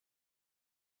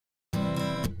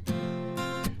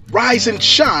Rise and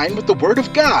shine with the Word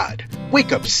of God.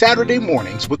 Wake up Saturday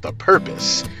mornings with a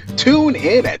purpose. Tune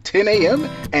in at 10 a.m.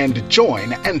 and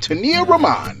join Antonia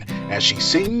Rahman as she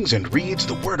sings and reads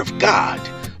the Word of God.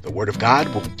 The Word of God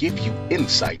will give you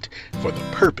insight for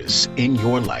the purpose in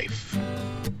your life.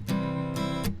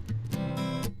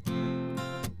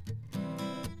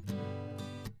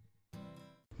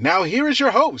 Now here is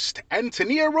your host,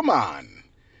 Antonia Rahman.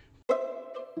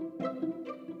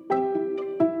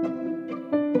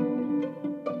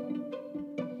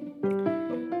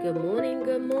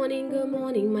 Good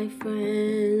morning, my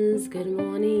friends. Good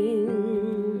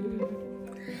morning.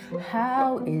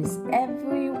 How is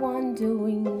everyone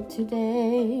doing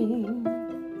today?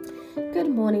 Good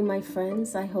morning, my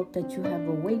friends. I hope that you have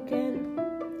awakened,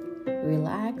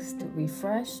 relaxed,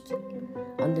 refreshed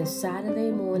on this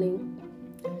Saturday morning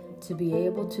to be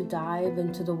able to dive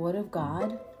into the Word of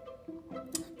God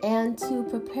and to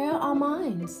prepare our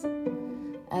minds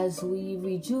as we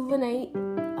rejuvenate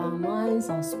our minds,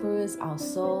 our spirits, our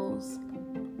souls,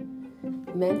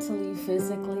 mentally,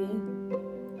 physically,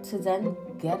 to then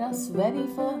get us ready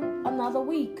for another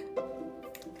week.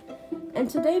 And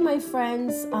today, my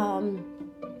friends,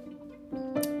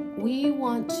 we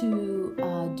want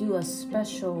to do a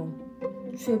special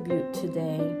tribute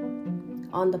today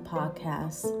on the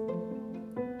podcast.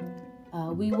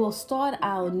 We will start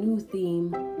our new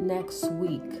theme next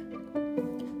week.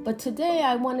 But today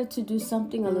I wanted to do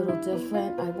something a little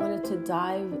different. I wanted to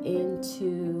dive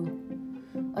into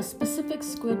a specific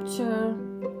scripture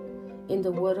in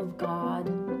the Word of God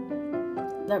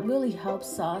that really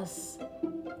helps us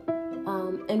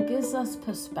and gives us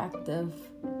perspective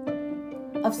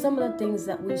of some of the things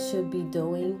that we should be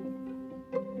doing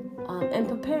and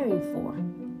preparing for.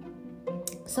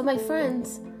 So my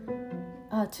friends,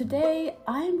 today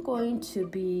I'm going to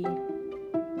be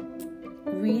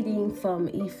reading from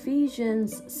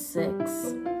Ephesians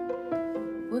 6.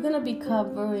 We're going to be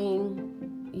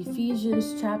covering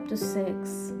Ephesians chapter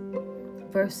 6,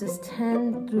 verses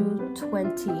 10 through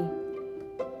 20.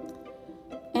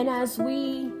 And as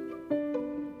we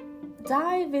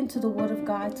dive into the Word of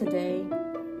God today,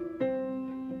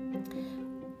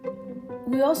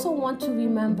 we also want to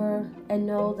remember and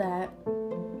know that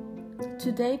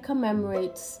today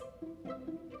commemorates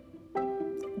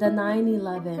the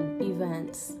 9/11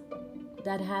 events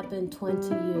that happened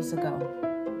 20 years ago.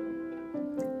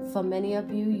 For many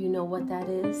of you, you know what that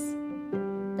is.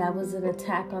 That was an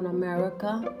attack on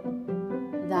America.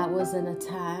 That was an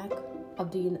attack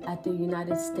at the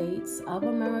United States of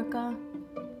America.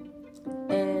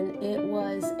 And it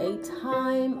was a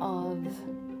time of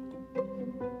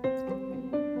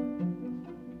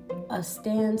a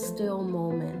standstill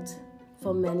moment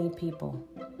for many people.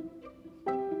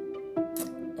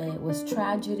 It was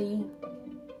tragedy.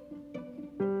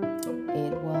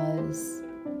 It was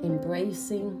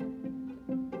embracing.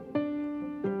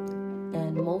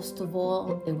 And most of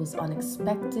all, it was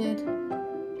unexpected.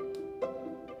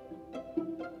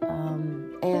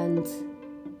 And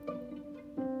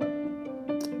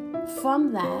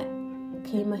from that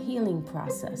came a healing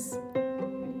process.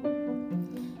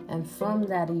 And from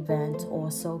that event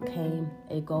also came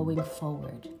a going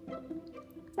forward.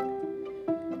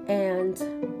 And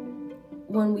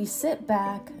when we sit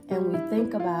back and we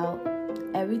think about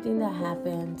everything that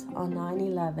happened on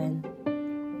 9/11,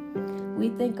 we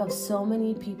think of so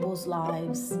many people's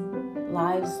lives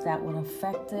that were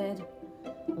affected,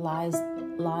 lives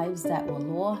that were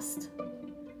lost,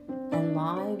 and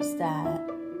lives that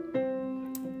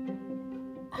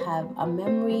have a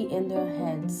memory in their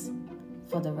heads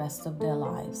for the rest of their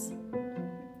lives.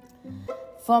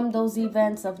 From those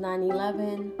events of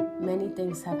 9/11, many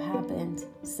things have happened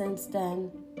since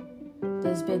then.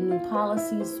 There's been new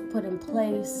policies put in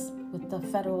place with the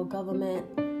federal government.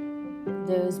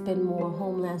 There's been more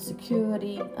homeland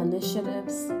security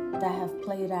initiatives that have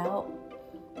played out.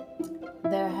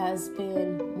 There has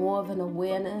been more of an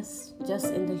awareness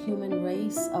just in the human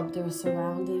race of their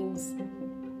surroundings.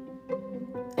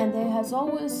 And there has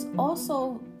always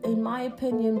also, in my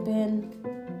opinion, been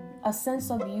a sense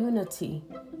of unity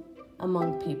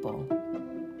among people.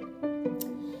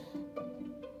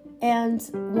 And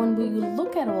when we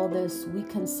look at all this, we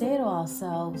can say to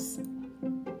ourselves,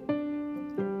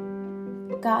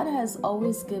 God has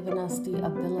always given us the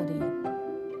ability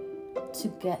to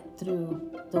get through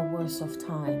the worst of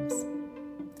times.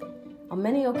 On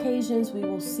many occasions, we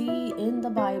will see in the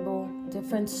Bible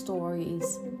different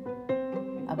stories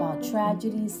about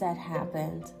tragedies that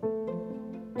happened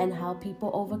and how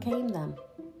people overcame them.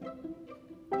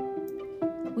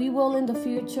 We will in the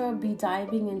future be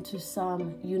diving into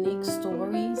some unique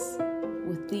stories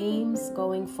with themes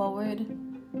going forward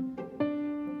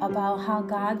about how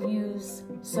God used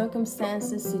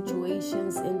circumstances,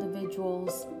 situations,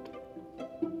 individuals,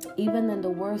 even in the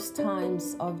worst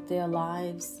times of their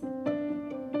lives,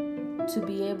 to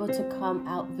be able to come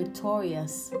out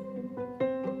victorious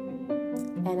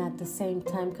and at the same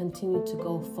time continue to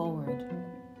go forward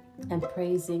and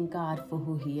praising God for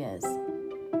who He is.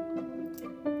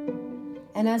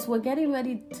 And as we're getting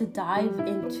ready to dive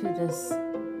into this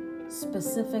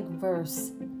specific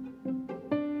verse,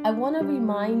 I want to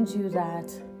remind you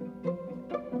that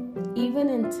even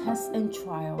in tests and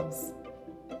trials,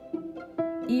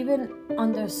 even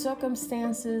under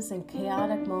circumstances and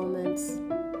chaotic moments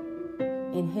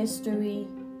in history,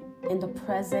 in the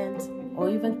present, or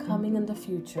even coming in the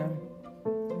future,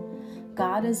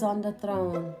 God is on the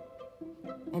throne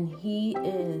and He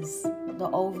is the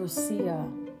overseer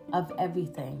of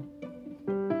everything.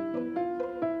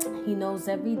 He knows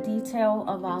every detail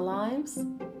of our lives,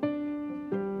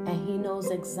 and He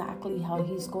knows exactly how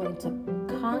He's going to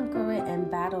conquer it and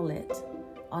battle it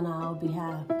on our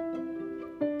behalf.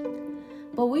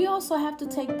 But we also have to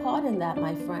take part in that,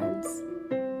 my friends.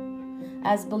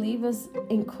 As believers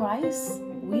in Christ,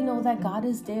 we know that God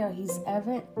is there. He's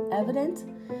evident.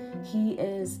 He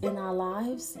is in our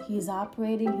lives. He's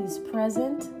operating. He's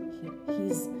present.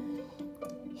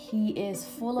 He is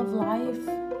full of life.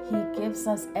 He gives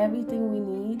us everything we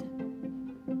need.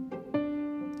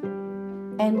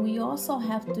 And we also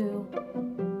have to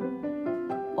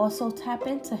tap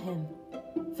into Him,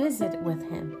 visit with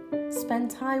Him,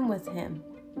 spend time with Him,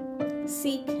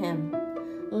 seek Him,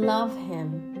 love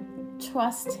Him,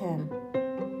 trust Him.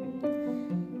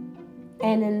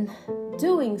 And in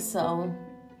doing so,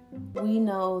 we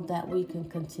know that we can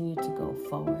continue to go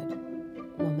forward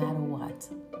no matter what.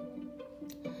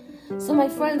 So my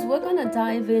friends, we're going to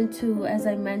dive into, as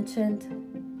I mentioned,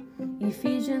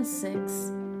 Ephesians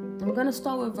 6. I'm going to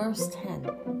start with verse 10.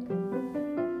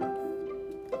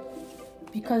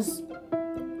 Because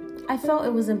I felt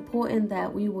it was important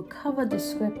that we would cover the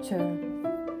scripture,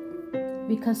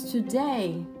 because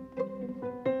today,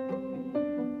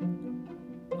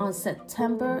 on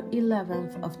September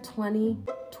 11th of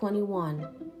 2021,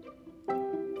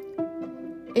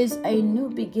 is a new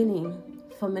beginning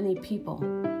for many people.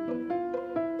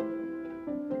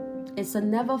 It's a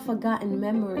never forgotten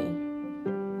memory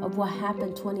of what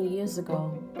happened 20 years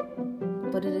ago,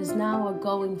 but it is now a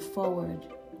going forward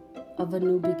of a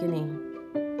new beginning.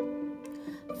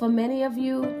 For many of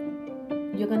you,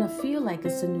 you're going to feel like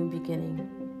it's a new beginning.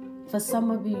 For some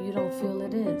of you, you don't feel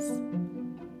it is.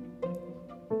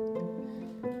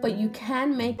 But you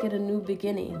can make it a new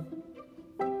beginning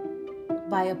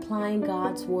by applying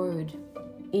God's word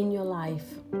in your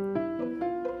life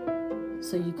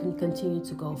so you can continue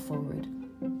to go forward.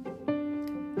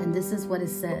 And this is what it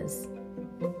says.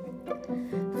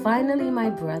 Finally, my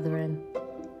brethren,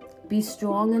 be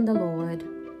strong in the Lord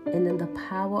and in the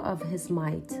power of His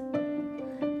might.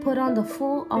 Put on the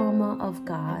full armor of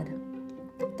God,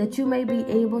 that you may be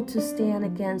able to stand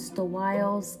against the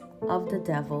wiles of the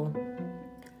devil.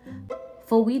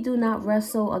 For we do not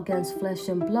wrestle against flesh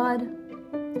and blood,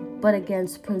 but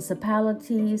against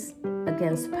principalities,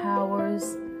 against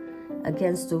powers,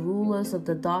 against the rulers of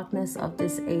the darkness of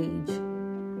this age,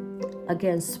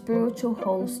 against spiritual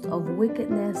hosts of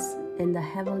wickedness in the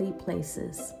heavenly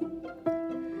places.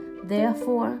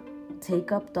 Therefore,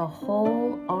 take up the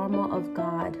whole armor of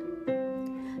God,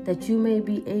 that you may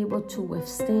be able to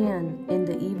withstand in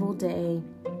the evil day,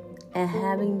 and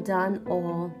having done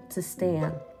all, to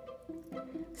stand.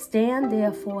 Stand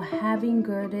therefore, having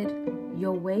girded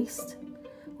your waist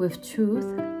with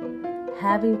truth,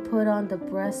 having put on the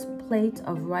breastplate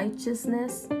of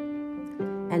righteousness,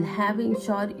 and having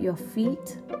shod your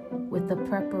feet with the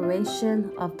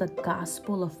preparation of the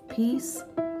gospel of peace.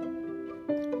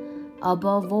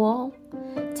 Above all,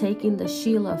 taking the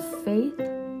shield of faith,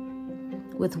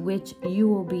 with which you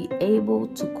will be able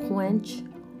to quench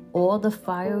all the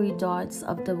fiery darts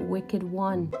of the wicked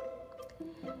one,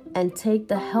 and take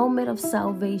the helmet of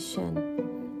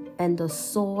salvation and the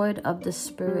sword of the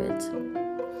Spirit,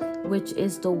 which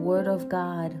is the word of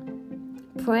God,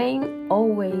 praying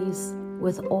always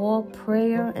with all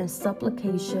prayer and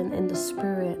supplication in the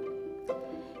Spirit,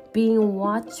 being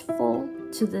watchful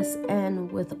to this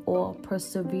end with all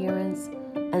perseverance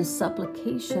and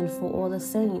supplication for all the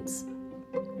saints.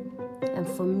 And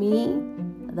for me,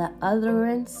 that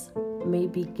utterance may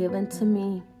be given to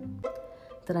me,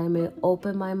 that I may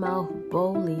open my mouth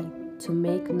boldly to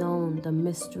make known the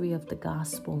mystery of the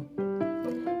gospel,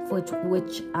 for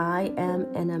which I am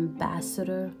an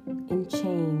ambassador in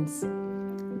chains,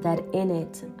 that in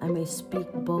it I may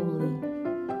speak boldly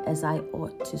as I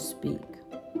ought to speak.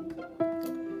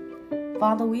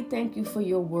 Father, we thank you for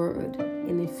your word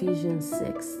in Ephesians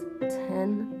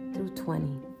 6:10 through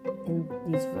 20. In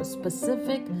these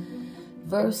specific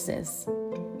verses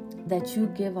that you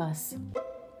give us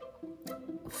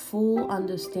full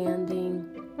understanding,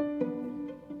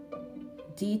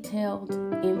 detailed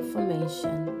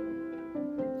information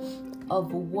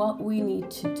of what we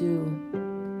need to do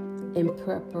in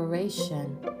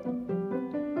preparation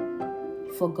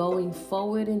for going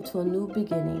forward into a new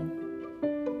beginning,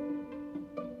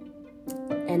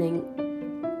 and in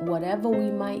whatever we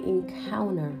might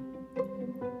encounter,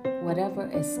 whatever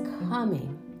is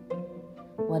coming,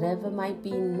 whatever might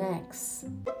be next.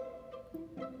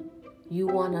 You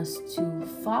want us to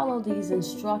follow these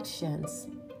instructions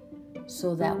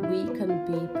so that we can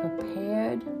be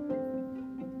prepared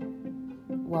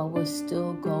while we're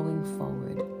still going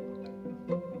forward.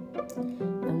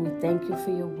 And we thank you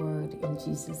for your word. In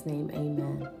Jesus' name,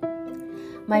 amen.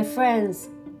 My friends,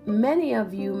 many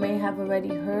of you may have already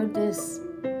heard this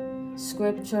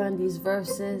scripture and these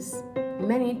verses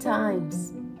many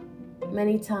times.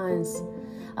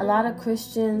 A lot of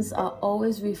Christians are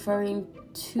always referring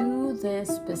to this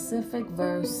specific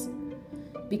verse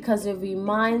because it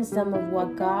reminds them of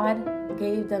what God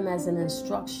gave them as an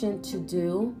instruction to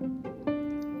do,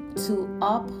 to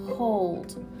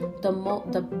uphold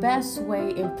the best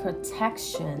way in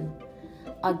protection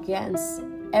against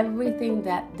everything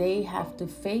that they have to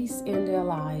face in their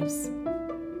lives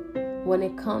when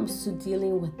it comes to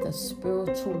dealing with the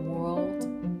spiritual world.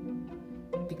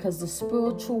 Because the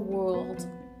spiritual world,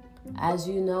 as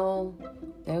you know,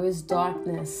 there is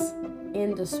darkness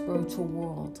in the spiritual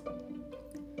world,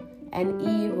 and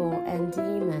evil and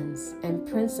demons and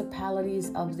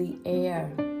principalities of the air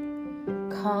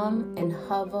come and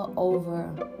hover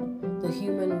over the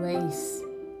human race.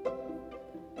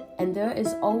 And there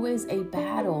is always a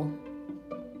battle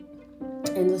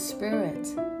in the spirit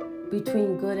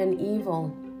between good and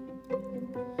evil.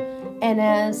 And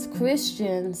as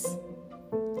Christians,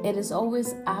 it is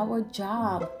always our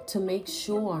job to make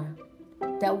sure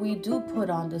that we do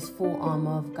put on this full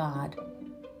armor of God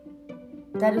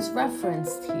that is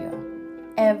referenced here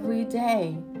every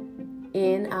day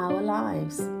in our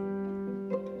lives.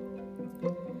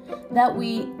 That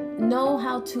we know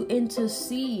how to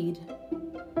intercede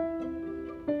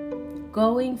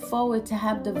going forward to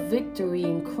have the victory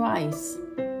in Christ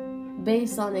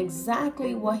based on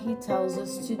exactly what he tells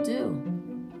us to do.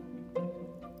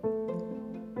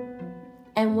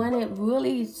 And when it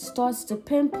really starts to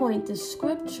pinpoint the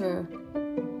scripture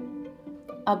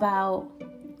about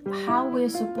how we're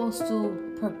supposed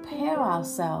to prepare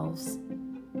ourselves,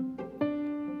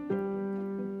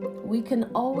 we can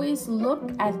always look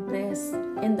at this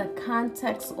in the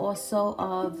context also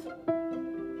of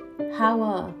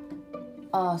how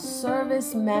a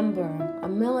service member, a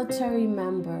military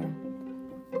member,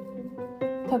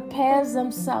 prepares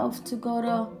themselves to go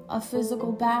to a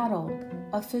physical battle,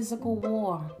 a physical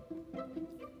war.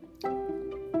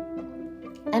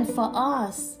 And for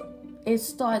us, it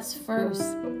starts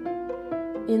first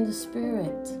in the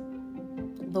spirit,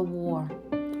 the war,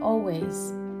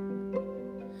 always.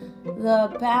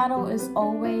 The battle is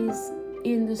always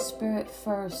in the spirit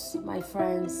first, my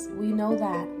friends. We know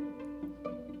that.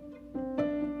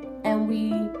 And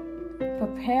we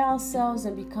prepare ourselves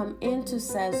and become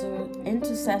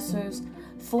intercessors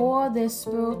for this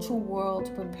spiritual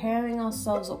world, preparing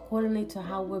ourselves accordingly to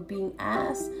how we're being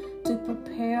asked to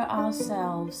prepare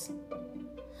ourselves,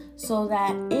 so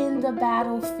that in the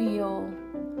battlefield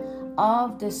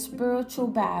of the spiritual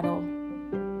battle,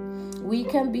 we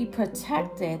can be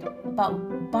protected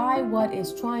by what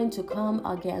is trying to come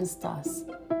against us.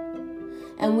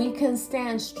 And we can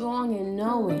stand strong in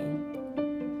knowing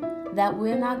that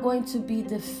we're not going to be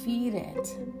defeated,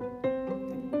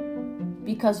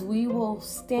 because we will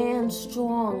stand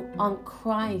strong on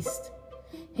Christ,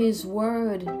 his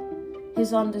word,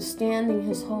 his understanding,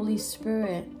 his Holy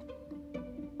Spirit.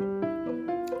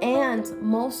 And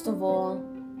most of all,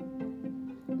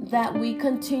 that we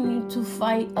continue to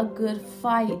fight a good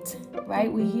fight, right?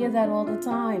 We hear that all the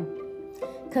time.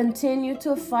 Continue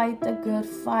to fight the good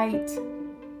fight.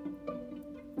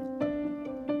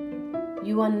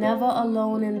 You are never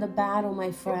alone in the battle,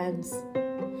 my friends.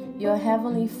 Your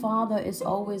Heavenly Father is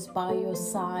always by your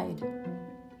side.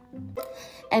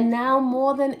 And now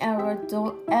more than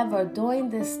ever during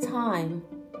this time,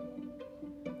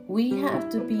 we have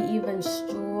to be even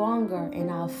stronger in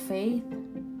our faith,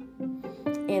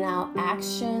 in our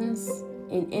actions,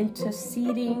 in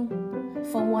interceding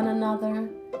for one another,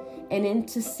 and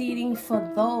interceding for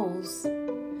those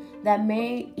that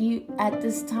may at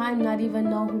this time not even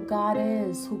know who God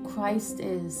is, who Christ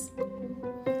is.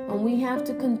 And we have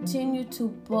to continue to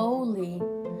boldly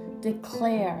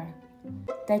declare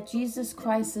that Jesus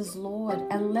Christ is Lord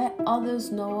and let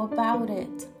others know about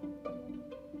it.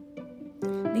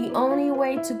 The only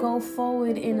way to go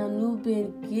forward in a new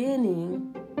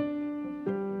beginning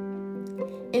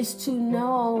is to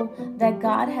know that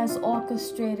God has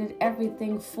orchestrated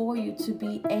everything for you to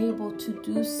be able to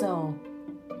do so.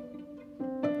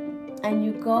 And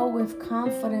you go with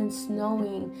confidence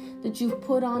knowing that you've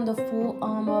put on the full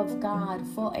armor of God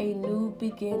for a new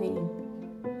beginning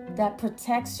that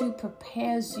protects you,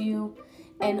 prepares you,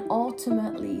 and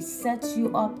ultimately sets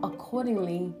you up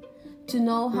accordingly to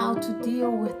know how to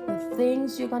deal with the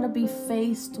things you're going to be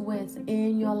faced with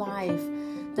in your life,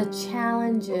 the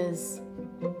challenges,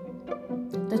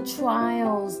 the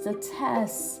trials, the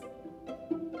tests.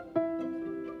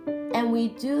 And we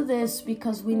do this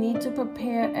because we need to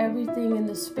prepare everything in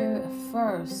the spirit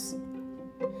first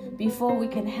before we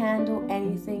can handle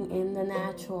anything in the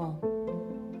natural.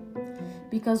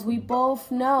 Because we both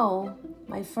know,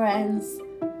 my friends,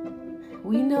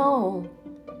 we know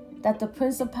that the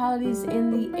principalities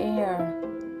in the air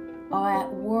are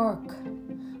at work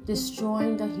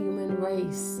destroying the human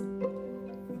race,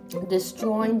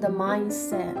 destroying the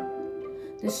mindset,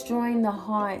 destroying the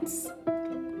hearts,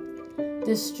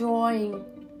 destroying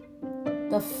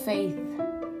the faith,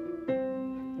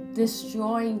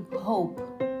 destroying hope.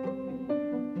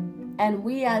 And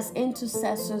we as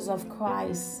intercessors of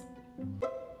Christ,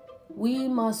 we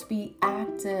must be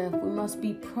active, we must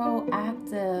be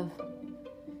proactive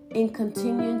in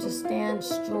continuing to stand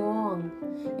strong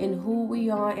in who we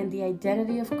are in the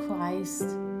identity of Christ,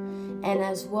 and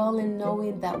as well in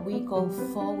knowing that we go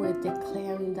forward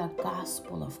declaring the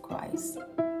gospel of Christ.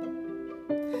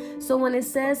 So when it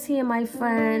says here, my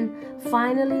friend,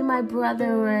 finally, my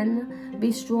brethren,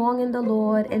 be strong in the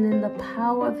Lord and in the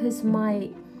power of his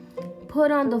might. Put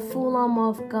on the full armor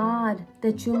of God,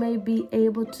 that you may be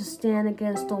able to stand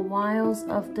against the wiles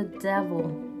of the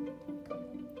devil.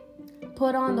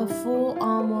 Put on the full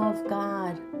armor of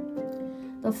God.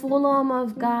 The full armor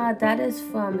of God, that is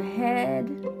from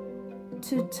head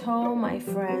to toe, my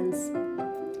friends.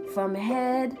 From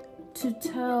head to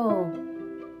toe.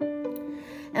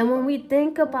 And when we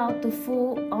think about the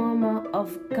full armor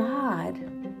of God,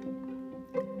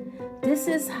 this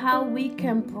is how we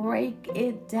can break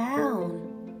it down.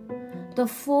 The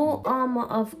full armor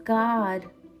of God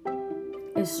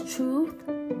is truth,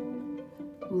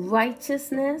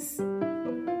 righteousness,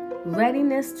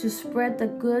 readiness to spread the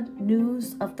good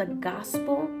news of the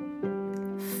gospel,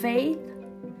 faith,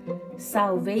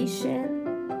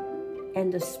 salvation,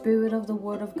 and the spirit of the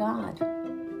word of God.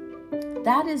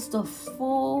 That is the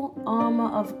full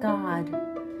armor of God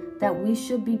that we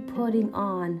should be putting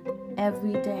on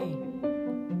every day.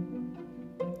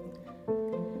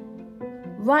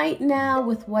 Right now,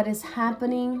 with what is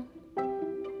happening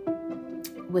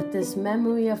with this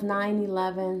memory of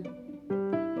 9/11,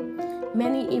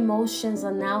 many emotions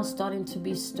are now starting to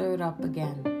be stirred up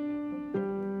again.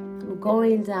 I'm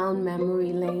going down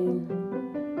memory lane.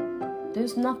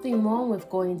 There's nothing wrong with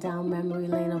going down memory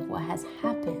lane of what has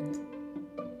happened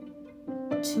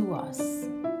to us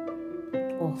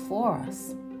or for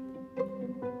us.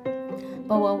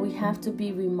 But what we have to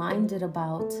be reminded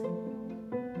about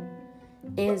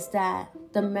is that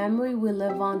the memory will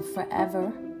live on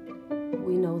forever.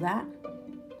 We know that.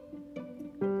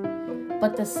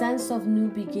 But the sense of new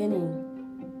beginning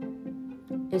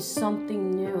is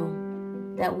something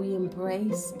new that we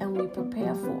embrace and we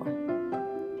prepare for.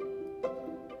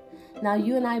 Now,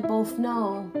 you and I both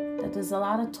know that there's a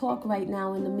lot of talk right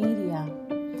now in the media.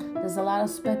 There's a lot of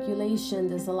speculation.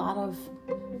 There's a lot of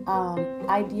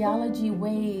ideology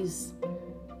ways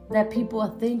that people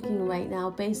are thinking right now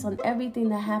based on everything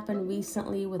that happened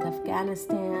recently with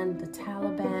Afghanistan, the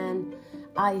Taliban,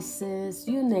 ISIS,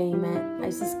 you name it,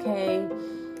 ISIS-K.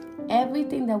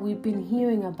 Everything that we've been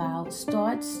hearing about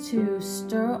starts to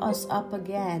stir us up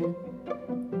again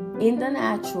in the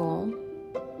natural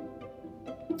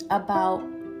about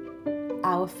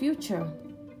our future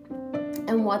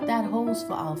and what that holds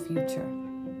for our future.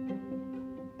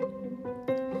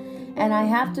 And I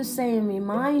have to say and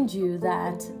remind you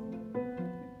that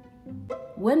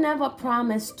we're never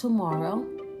promised tomorrow,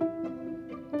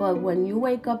 but when you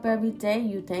wake up every day,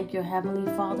 you thank your Heavenly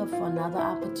Father for another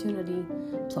opportunity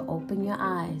to open your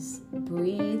eyes,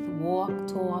 breathe, walk,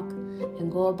 talk,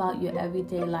 and go about your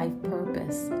everyday life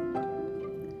purpose.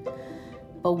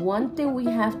 But one thing we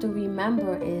have to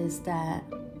remember is that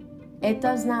it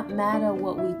does not matter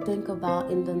what we think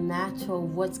about in the natural,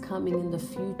 what's coming in the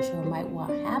future,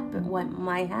 what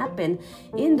might happen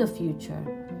in the future.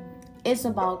 It's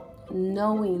about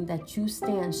knowing that you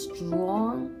stand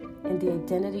strong in the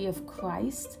identity of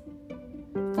Christ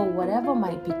for whatever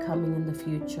might be coming in the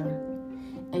future.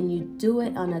 And you do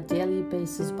it on a daily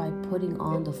basis by putting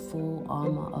on the full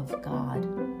armor of God.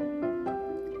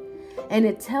 And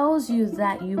it tells you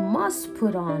that you must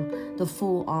put on the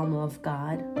full armor of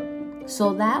God,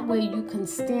 so that way you can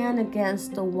stand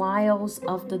against the wiles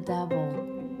of the devil,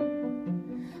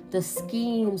 the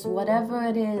schemes, whatever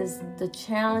it is, the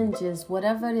challenges,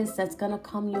 whatever it is that's going to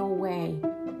come your way.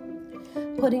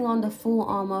 Putting on the full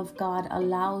armor of God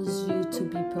allows you to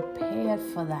be prepared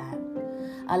for that.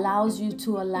 Allows you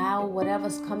to allow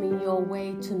whatever's coming your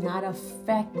way to not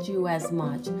affect you as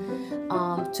much.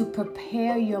 To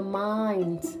prepare your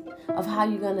mind of how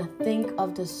you're going to think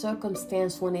of the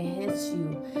circumstance when it hits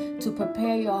you. To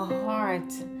prepare your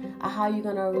heart of how you're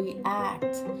going to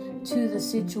react to the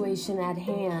situation at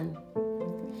hand.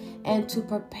 And to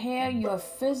prepare your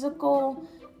physical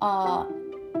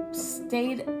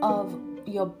state of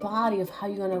your body of how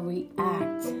you're going to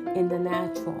react in the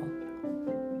natural.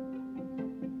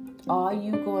 Are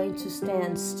you going to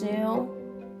stand still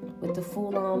with the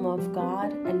full armor of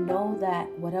God and know that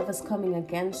whatever's coming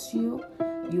against you,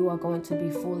 you are going to be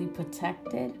fully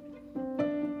protected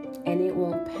and it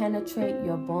won't penetrate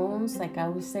your bones? Like I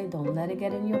always say, don't let it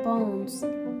get in your bones.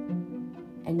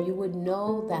 And you would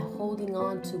know that holding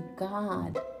on to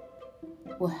God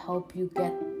will help you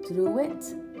get through it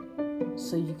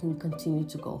so you can continue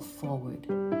to go forward.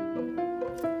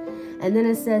 And then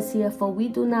it says here, for we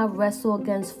do not wrestle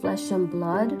against flesh and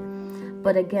blood,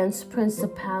 but against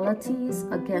principalities,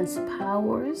 against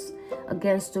powers,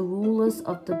 against the rulers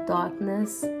of the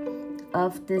darkness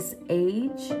of this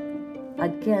age,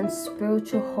 against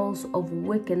spiritual hosts of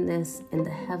wickedness in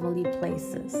the heavenly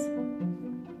places.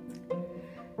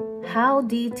 How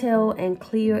detailed and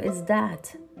clear is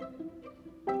that?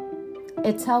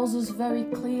 It tells us very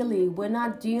clearly we're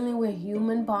not dealing with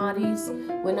human bodies.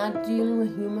 We're not dealing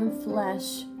with human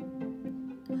flesh.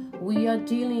 We are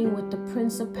dealing with the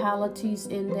principalities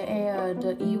in the air,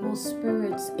 the evil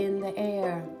spirits in the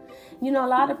air. You know, a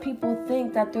lot of people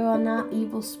think that there are not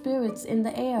evil spirits in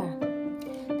the air.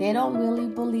 They don't really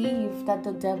believe that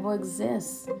the devil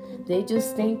exists. They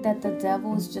just think that the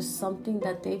devil is just something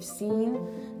that they've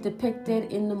seen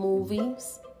depicted in the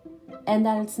movies and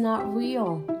that it's not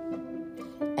real.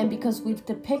 And because we've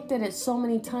depicted it so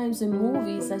many times in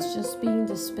movies as just being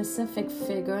the specific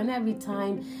figure, and every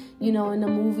time, you know, in a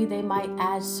movie they might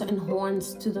add certain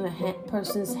horns to the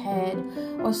person's head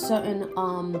or certain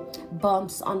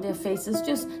bumps on their faces.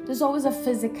 Just there's always a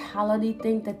physicality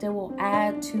thing that they will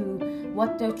add to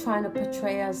what they're trying to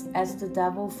portray as the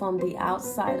devil from the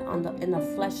outside in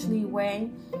a fleshly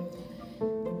way.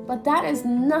 But that is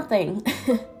nothing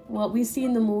what we see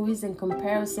in the movies in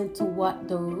comparison to what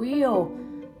the real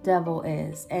devil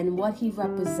is and what he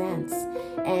represents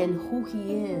and who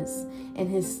he is and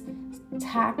his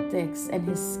tactics and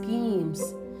his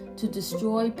schemes to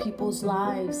destroy people's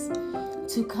lives,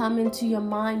 to come into your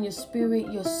mind, your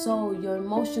spirit, your soul, your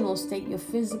emotional state, your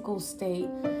physical state.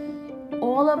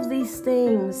 All of these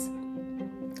things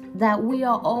that we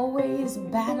are always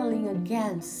battling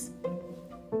against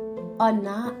are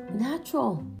not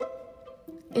natural.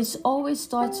 It always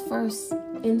starts first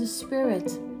in the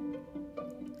spirit.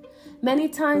 Many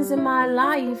times in my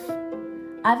life,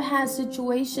 I've had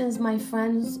situations, my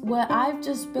friends, where I've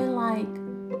just been like,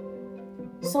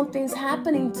 something's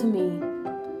happening to me.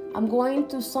 I'm going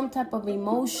through some type of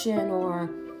emotion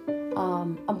or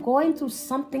I'm going through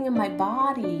something in my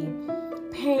body,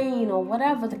 pain or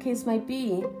whatever the case might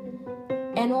be.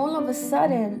 And all of a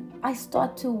sudden, I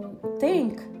start to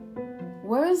think,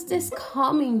 where is this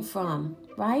coming from,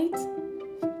 right?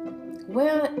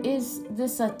 Where is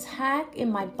this attack in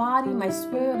my body, my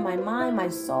spirit, my mind, my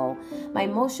soul, my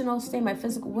emotional state, my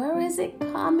physical? Where is it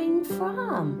coming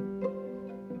from?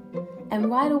 And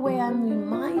right away I'm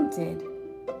reminded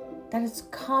that it's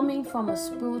coming from a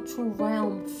spiritual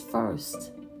realm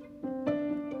first,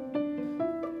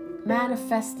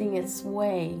 manifesting its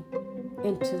way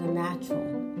into the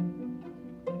natural.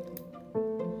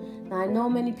 Now, I know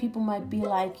many people might be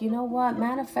like, you know what,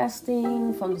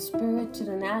 manifesting from the spirit to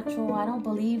the natural, I don't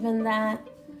believe in that.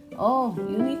 Oh,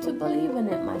 you need to believe in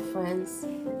it, my friends.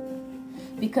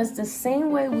 Because the same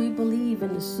way we believe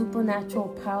in the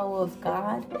supernatural power of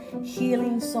God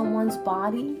healing someone's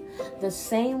body, the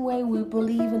same way we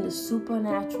believe in the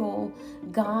supernatural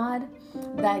God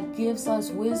that gives us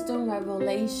wisdom,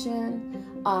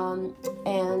 revelation,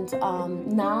 and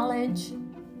knowledge,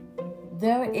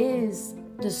 there is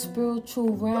the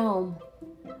spiritual realm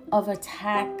of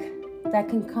attack that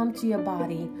can come to your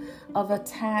body, of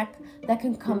attack that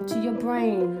can come to your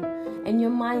brain and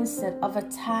your mindset, of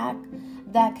attack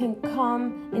that can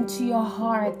come into your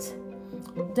heart.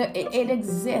 It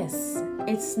exists.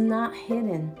 It's not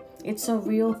hidden. It's a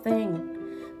real thing.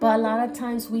 But a lot of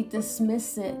times we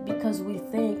dismiss it because we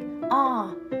think,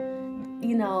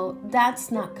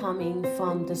 that's not coming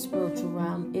from the spiritual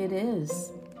realm. It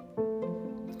is.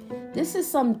 This is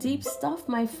some deep stuff,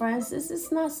 my friends. This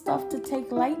is not stuff to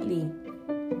take lightly.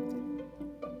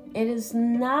 It is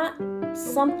not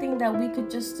something that we could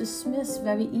just dismiss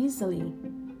very easily.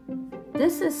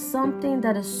 This is something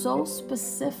that is so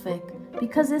specific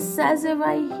because it says it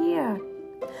right here.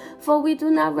 For we do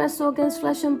not wrestle against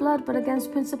flesh and blood, but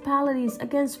against principalities,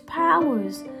 against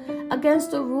powers,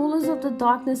 against the rulers of the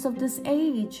darkness of this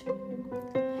age.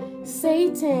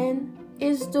 Satan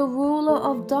is the ruler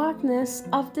of darkness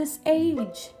of this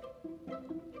age.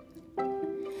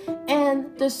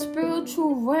 And the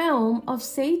spiritual realm of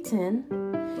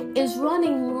Satan is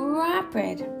running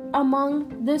rapid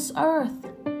among this earth,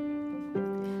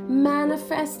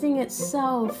 manifesting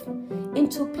itself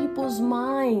into people's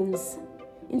minds,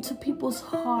 into people's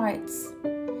hearts,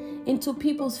 into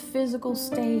people's physical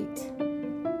state.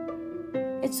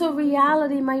 It's a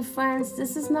reality, my friends.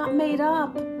 This is not made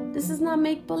up. This is not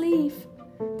make-believe.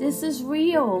 This is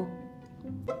real.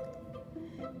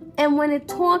 And when it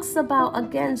talks about,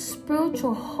 again,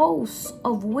 spiritual hosts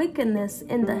of wickedness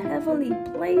in the heavenly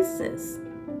places,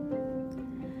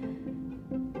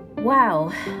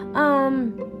 wow.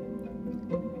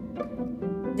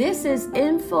 This is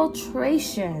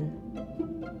infiltration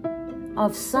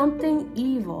of something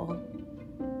evil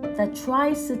that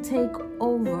tries to take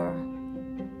over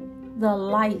the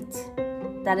light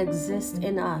that exists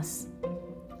in us.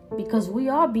 Because we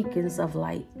are beacons of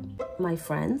light, my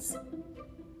friends.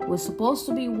 We're supposed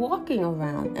to be walking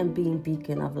around and being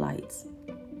beacon of lights.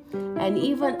 And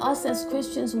even us as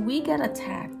Christians, we get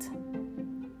attacked.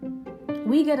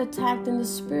 We get attacked in the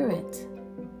spirit.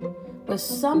 With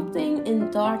something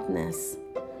in darkness,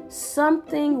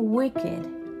 something wicked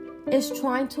is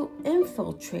trying to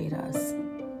infiltrate us.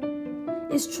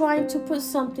 It's trying to put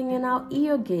something in our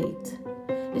ear gate.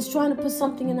 It's trying to put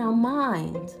something in our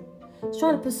mind. It's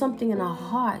trying to put something in our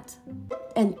heart,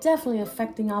 and definitely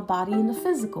affecting our body in the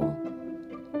physical.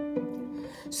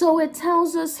 So it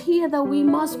tells us here that we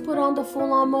must put on the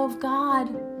full armor of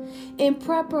God in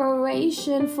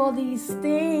preparation for these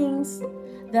things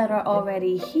that are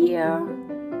already here,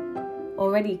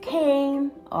 already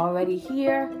came, already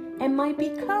here, and might be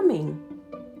coming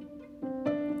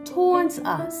towards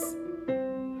us.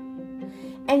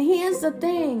 And here's the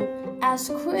thing, as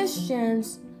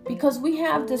Christians, because we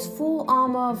have this full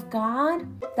armor of God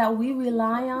that we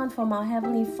rely on from our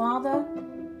Heavenly Father,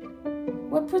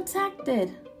 we're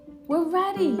protected. We're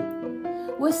ready.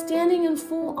 We're standing in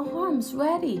full arms,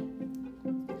 ready.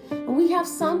 And we have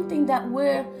something that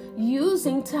we're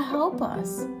using to help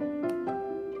us.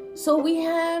 So we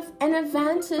have an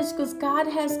advantage because God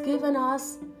has given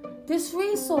us this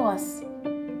resource.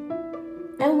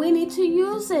 And we need to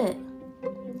use it.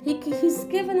 He's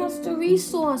given us the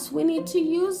resource. We need to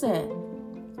use it.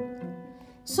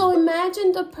 So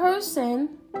imagine the person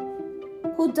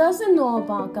who doesn't know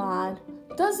about God,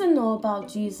 doesn't know about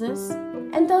Jesus,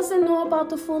 and doesn't know about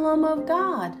the full armor of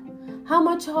God. How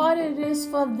much harder it is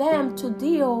for them to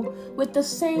deal with the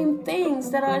same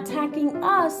things that are attacking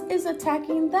us is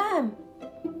attacking them.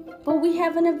 But we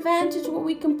have an advantage where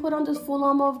we can put on the full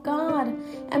armor of God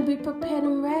and be prepared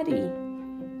and ready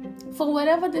for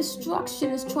whatever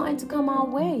destruction is trying to come our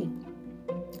way.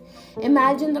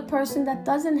 Imagine the person that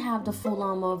doesn't have the full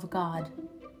armor of God,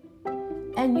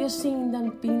 and you're seeing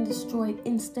them being destroyed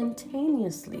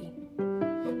instantaneously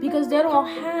because they don't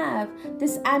have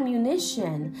this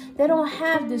ammunition. They don't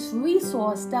have this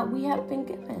resource that we have been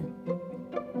given.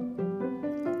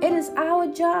 It is our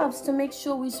jobs to make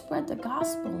sure we spread the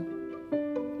gospel,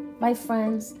 my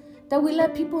friends, that we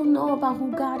let people know about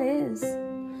who God is,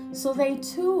 so they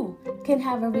too can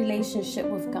have a relationship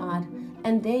with God,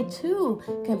 and they too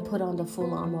can put on the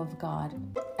full armor of God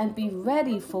and be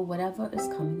ready for whatever is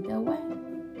coming their way.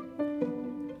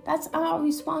 That's our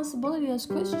responsibility as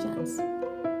Christians.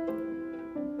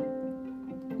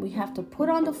 We have to put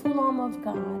on the full armor of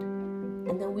God,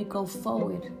 and then we go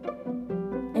forward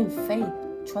in faith,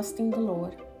 trusting the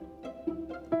Lord,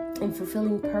 and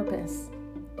fulfilling purpose,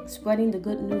 spreading the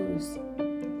good news,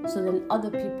 so then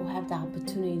other people have the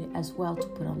opportunity as well to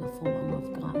put on the full armor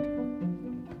of God.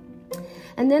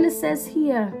 And then it says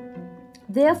here,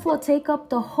 therefore take up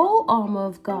the whole armor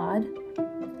of God,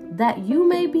 that you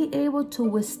may be able to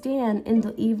withstand in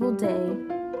the evil day,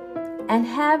 and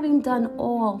having done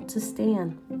all to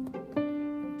stand.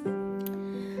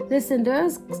 Listen,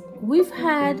 we've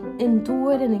had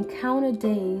endured and encountered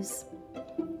days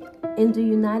in the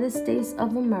United States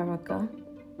of America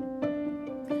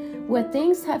where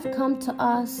things have come to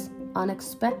us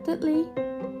unexpectedly,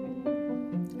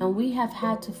 and we have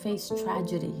had to face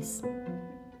tragedies.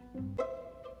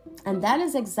 And that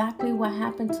is exactly what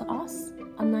happened to us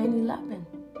on 9/11.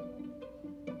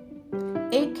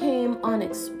 It came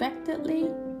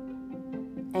unexpectedly,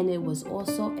 and it was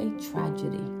also a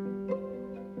tragedy.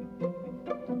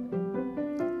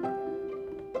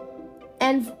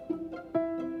 And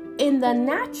in the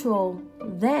natural,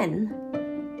 then,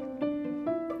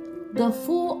 the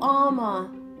full armor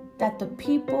that the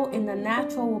people in the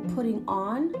natural were putting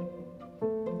on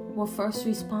were first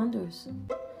responders,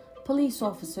 police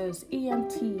officers,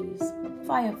 EMTs,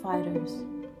 firefighters,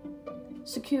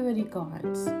 security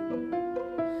guards.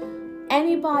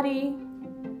 Anybody,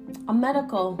 a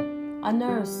medical, a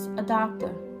nurse, a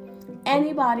doctor,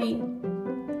 anybody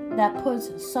that puts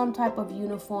some type of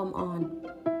uniform on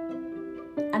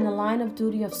and a line of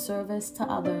duty of service to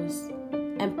others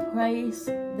and place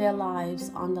their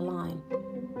lives on the line.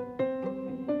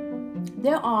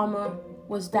 Their armor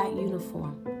was that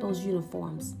uniform, those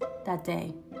uniforms that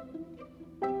day.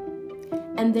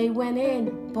 And they went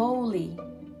in boldly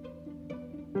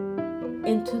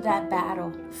into that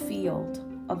battlefield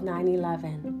of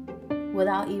 9/11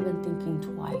 without even thinking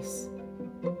twice.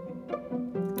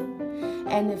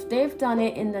 And if they've done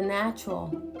it in the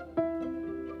natural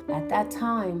at that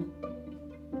time,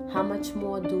 how much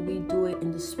more do we do it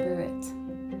in the spirit?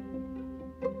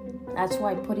 That's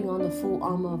why putting on the full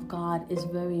armor of God is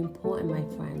very important, my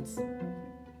friends.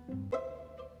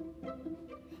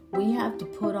 We have to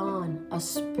put on a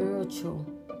spiritual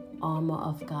armor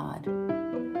of God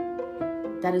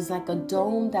that is like a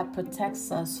dome that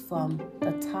protects us from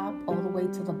the top all the way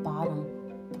to the bottom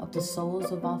of the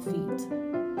soles of our feet.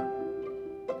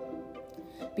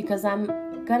 Because I'm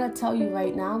gonna tell you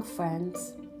right now,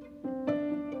 friends,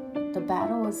 the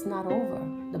battle is not over.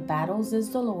 The battles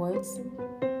is the Lord's,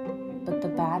 but the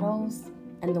battles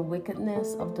and the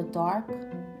wickedness of the dark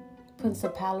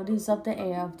principalities of the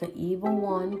air, of the evil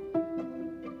one,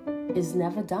 is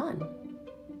never done.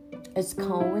 It's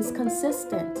always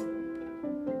consistent.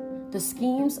 The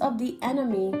schemes of the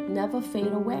enemy never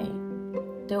fade away.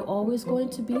 They're always going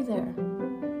to be there.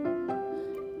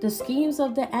 The schemes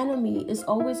of the enemy is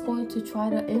always going to try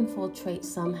to infiltrate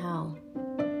somehow,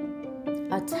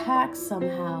 attack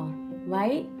somehow,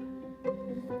 right?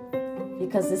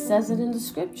 Because it says it in the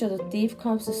scripture, the thief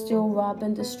comes to steal, rob,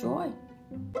 and destroy.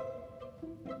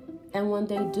 And when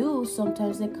they do,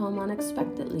 sometimes they come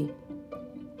unexpectedly.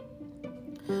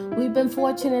 We've been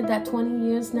fortunate that 20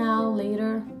 years now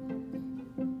later,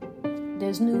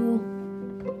 there's new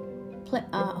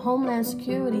homeland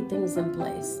security things in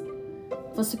place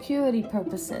for security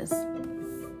purposes,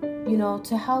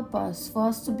 to help us, for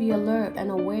us to be alert and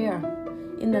aware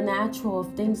in the natural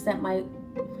of things that might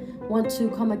want to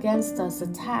come against us,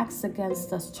 attacks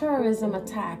against us, terrorism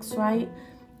attacks, right?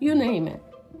 You name it.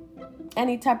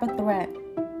 Any type of threat.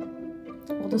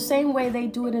 Well, the same way they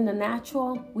do it in the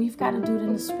natural, we've got to do it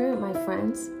in the spirit, my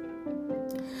friends.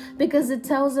 Because it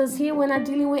tells us here we're not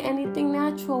dealing with anything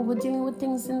natural. We're dealing with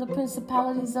things in the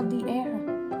principalities of the air.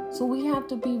 So we have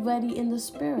to be ready in the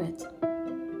spirit.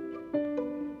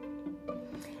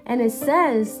 And it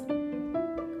says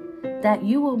that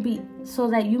you will be, so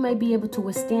that you may be able to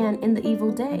withstand in the evil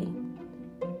day.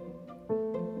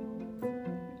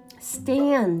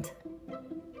 Stand.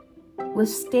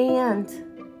 Withstand.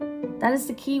 That is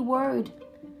the key word.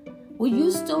 Will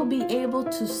you still be able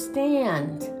to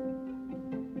stand?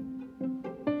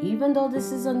 Even though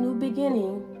this is a new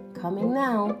beginning coming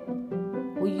now,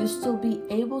 will you still be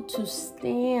able to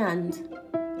stand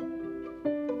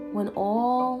when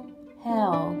all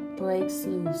hell breaks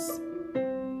loose?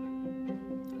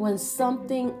 When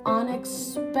something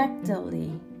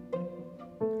unexpectedly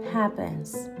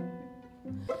happens?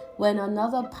 When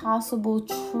another possible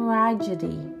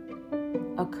tragedy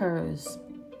occurs?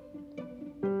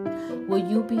 Will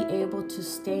you be able to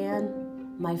stand,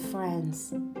 my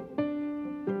friends?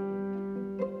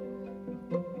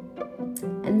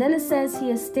 And then it says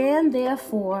here, stand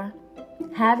therefore,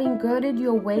 having girded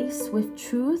your waist with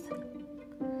truth,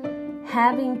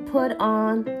 having put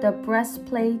on the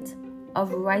breastplate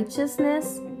of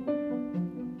righteousness,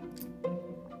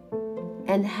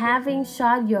 and having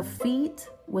shod your feet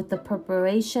with the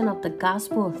preparation of the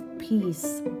gospel of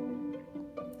peace.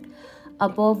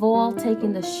 Above all,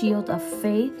 taking the shield of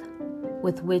faith,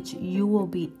 with which you will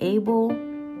be able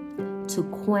to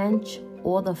quench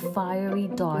all the fiery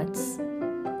darts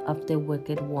of the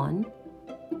wicked one,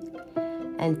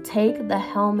 and take the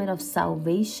helmet of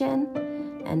salvation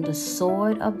and the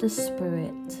sword of the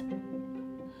Spirit,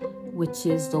 which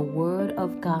is the word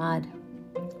of God,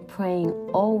 praying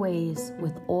always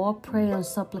with all prayer and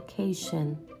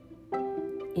supplication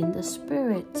in the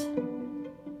Spirit.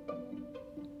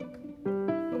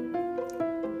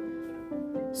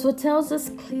 So it tells us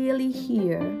clearly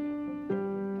here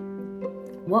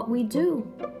what we do.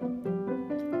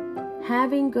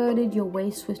 Having girded your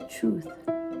waist with truth.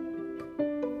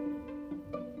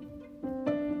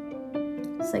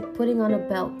 It's like putting on a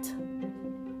belt.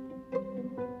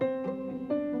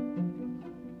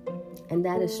 And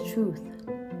that is truth.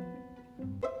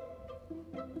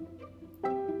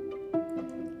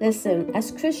 Listen,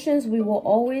 as Christians, we will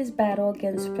always battle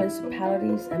against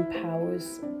principalities and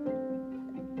powers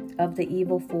of the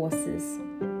evil forces.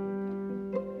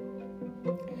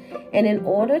 And in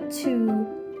order to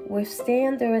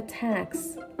withstand their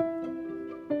attacks,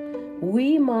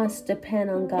 we must depend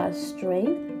on God's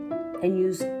strength and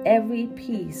use every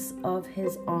piece of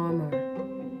His armor.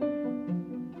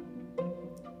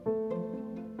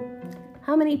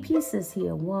 How many pieces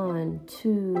here? 1,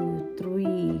 2,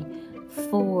 3,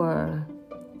 4,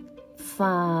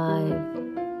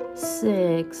 5,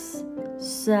 6,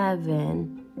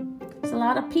 7. There's a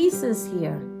lot of pieces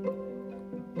here.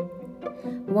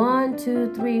 1,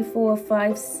 2, 3, 4,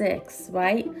 5, 6,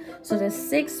 right? So there's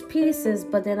 6 pieces,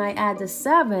 but then I add the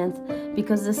 7th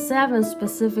because the 7th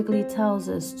specifically tells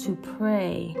us to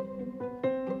pray.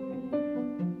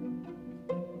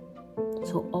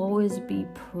 To always be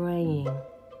praying.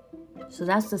 So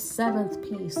that's the 7th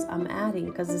piece I'm adding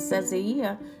because it says it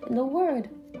here in the Word.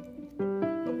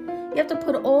 You have to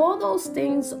put all those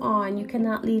things on. You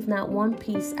cannot leave not one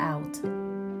piece out.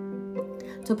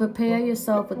 To prepare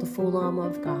yourself with the full armor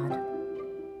of God.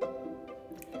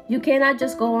 You cannot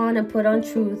just go on and put on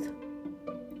truth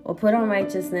or put on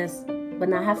righteousness but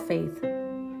not have faith.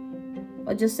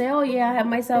 Or just say, oh yeah, I have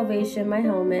my salvation, my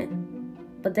helmet,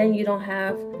 but then you don't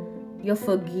have your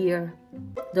full gear,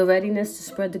 the readiness to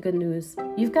spread the good news.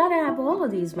 You've got to have all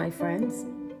of these, my friends.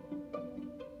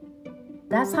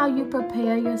 That's how you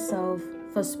prepare yourself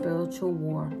for spiritual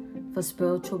war, for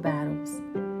spiritual battles.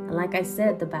 And like I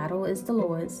said, the battle is the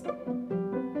Lord's.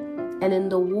 And in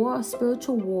the war,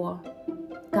 spiritual war,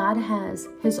 God has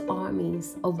His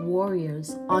armies of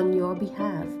warriors on your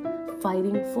behalf,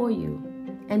 fighting for you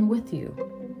and with you.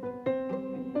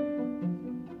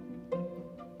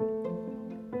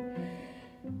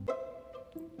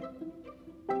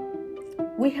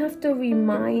 We have to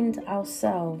remind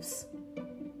ourselves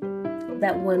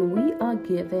that when we are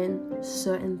given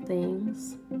certain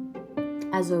things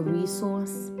as a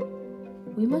resource,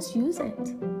 we must use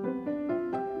it.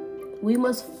 We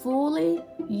must fully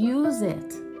use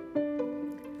it.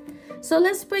 So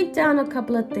let's break down a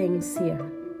couple of things here.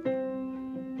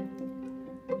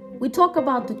 We talk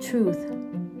about the truth.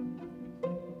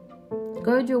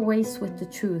 Gird your waist with the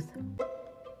truth.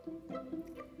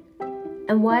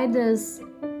 And why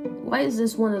is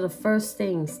this one of the first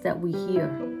things that we hear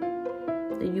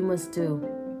that you must do?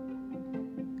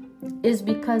 Is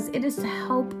because it is to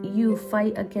help you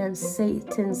fight against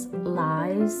Satan's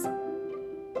lies.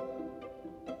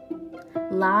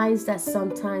 Lies that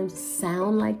sometimes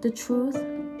sound like the truth.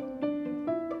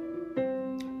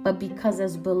 But because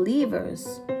as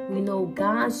believers, we know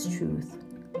God's truth,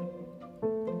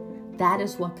 that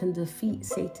is what can defeat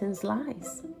Satan's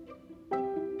lies.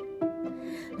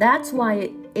 That's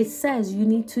why it says you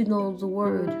need to know the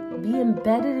Word. Be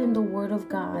embedded in the Word of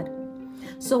God.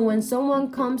 So when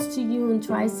someone comes to you and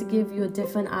tries to give you a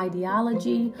different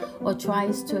ideology or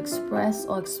tries to express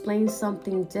or explain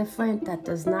something different that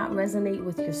does not resonate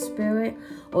with your spirit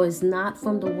or is not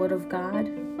from the Word of God,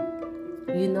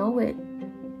 you know it.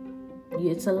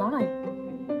 It's a lie.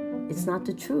 It's not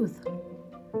the truth.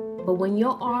 But when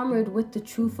you're armored with the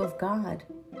truth of God,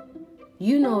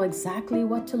 you know exactly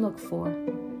what to look for.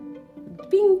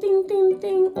 Bing, ding, ding,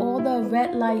 ding. All the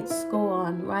red lights go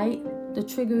on, right? The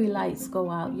triggery lights go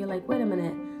out. You're like, wait a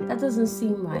minute. That doesn't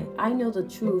seem right. I know the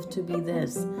truth to be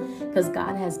this because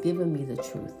God has given me the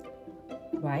truth,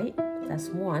 right? That's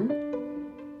one.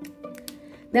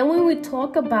 Then when we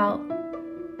talk about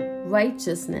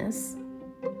righteousness,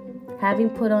 having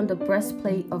put on the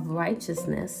breastplate of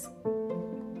righteousness,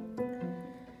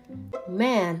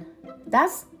 man,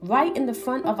 that's right in the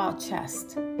front of our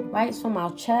chest, right? It's from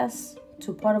our chest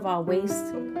to part of our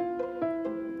waist.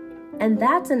 And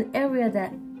that's an area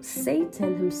that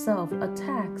Satan himself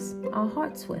attacks our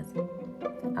hearts with.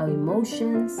 Our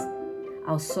emotions,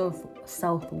 our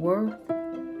self-worth,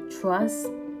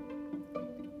 trust,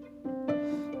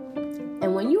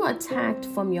 And when you are attacked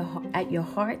from at your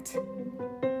heart,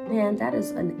 man, that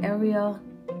is an area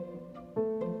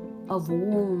of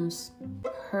wounds,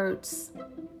 hurts.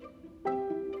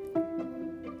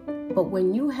 But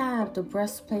when you have the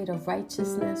breastplate of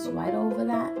righteousness right over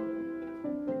that,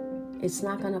 it's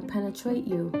not going to penetrate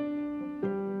you.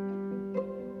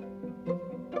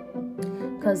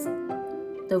 Because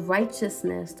the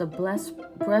righteousness, the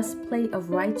breastplate of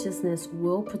righteousness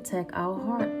will protect our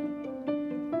heart.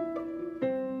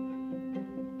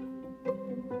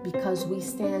 Because we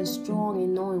stand strong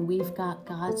in knowing we've got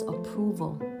God's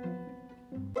approval.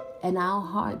 And our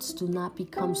hearts do not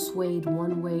become swayed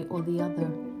one way or the other,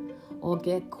 or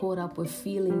get caught up with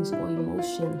feelings or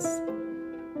emotions.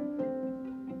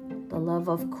 The love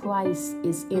of Christ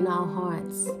is in our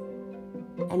hearts,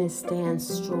 and it stands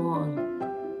strong,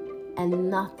 and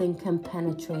nothing can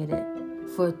penetrate it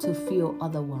for it to feel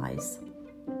otherwise.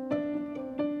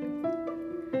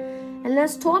 And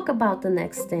let's talk about the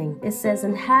next thing. It says,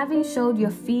 and having showed your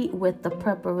feet with the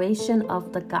preparation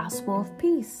of the gospel of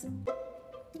peace.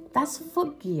 That's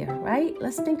footgear, right?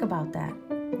 Let's think about that.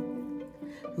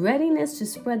 Readiness to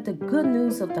spread the good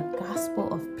news of the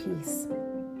gospel of peace.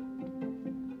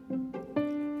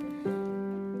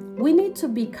 We need to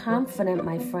be confident,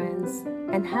 my friends,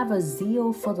 and have a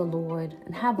zeal for the Lord,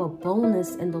 and have a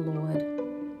boldness in the Lord,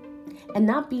 and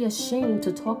not be ashamed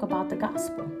to talk about the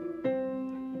gospel.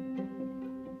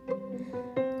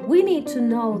 We need to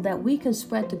know that we can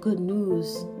spread the good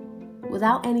news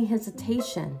without any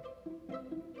hesitation,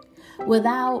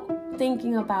 without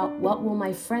thinking about what will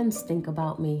my friends think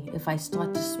about me if I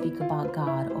start to speak about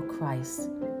God or Christ.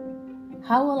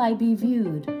 How will I be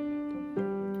viewed?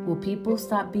 Will people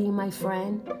stop being my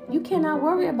friend? You cannot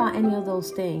worry about any of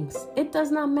those things. It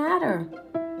does not matter.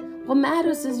 What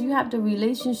matters is you have the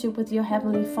relationship with your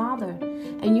Heavenly Father,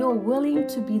 and you're willing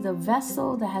to be the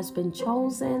vessel that has been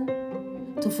chosen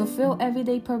to fulfill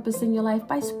everyday purpose in your life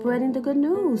by spreading the good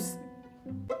news.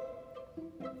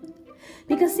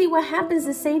 Because see, what happens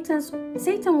is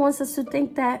Satan wants us to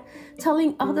think that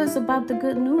telling others about the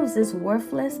good news is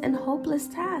worthless and hopeless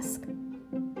task.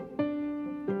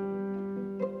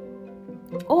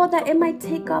 Or that it might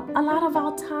take up a lot of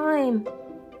our time.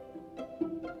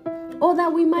 Or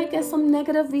that we might get some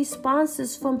negative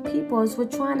responses from people as we're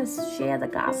trying to share the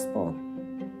gospel.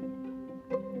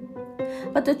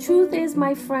 But the truth is,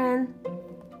 my friend,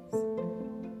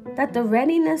 that the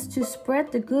readiness to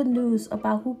spread the good news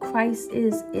about who Christ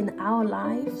is in our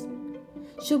lives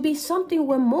should be something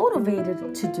we're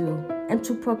motivated to do and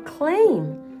to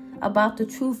proclaim about the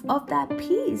truth of that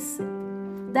peace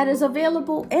that is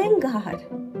available in God.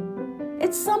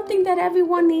 It's something that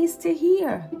everyone needs to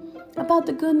hear about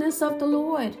the goodness of the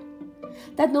Lord.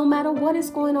 That no matter what is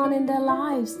going on in their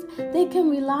lives, they can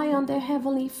rely on their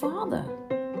Heavenly Father.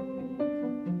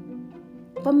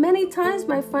 But many times,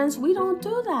 my friends, we don't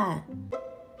do that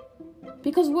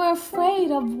because we're afraid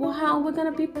of how we're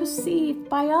going to be perceived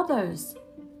by others.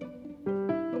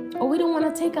 Or we don't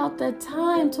want to take out the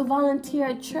time to volunteer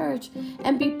at church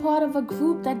and be part of a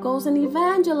group that goes and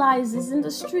evangelizes in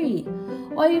the street,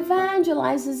 or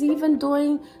evangelizes even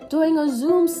during a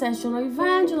Zoom session, or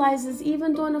evangelizes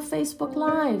even during a Facebook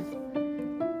Live.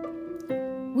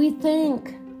 We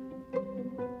think,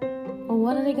 well,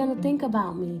 what are they going to think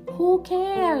about me? Who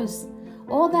cares?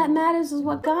 All that matters is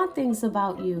what God thinks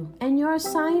about you and your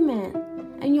assignment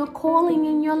and your calling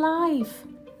in your life.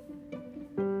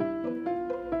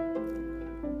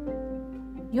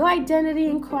 Your identity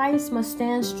in Christ must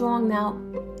stand strong now,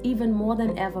 even more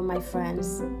than ever, my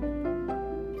friends.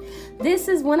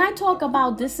 When I talk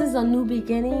about this is a new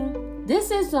beginning,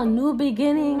 this is a new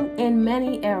beginning in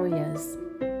many areas.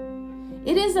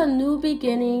 It is a new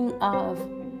beginning of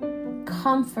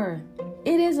comfort.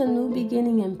 It is a new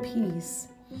beginning in peace.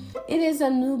 It is a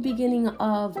new beginning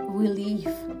of relief.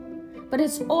 But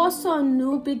it's also a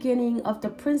new beginning of the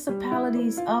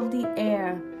principalities of the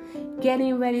air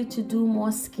getting ready to do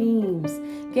more schemes,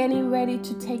 getting ready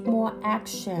to take more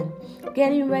action,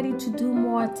 getting ready to do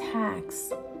more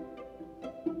attacks.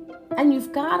 And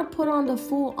you've got to put on the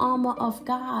full armor of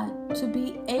God to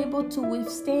be able to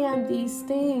withstand these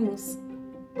things.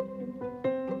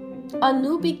 A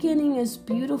new beginning is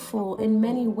beautiful in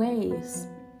many ways,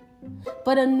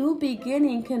 but a new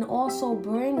beginning can also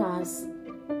bring us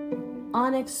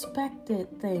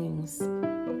unexpected things,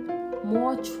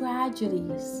 more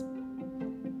tragedies.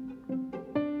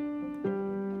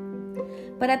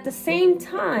 But at the same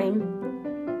time,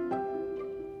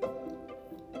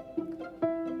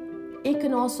 it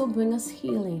can also bring us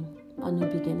healing, a new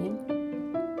beginning.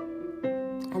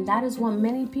 And that is what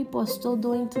many people are still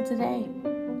doing to today,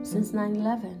 since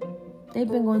 9/11. They've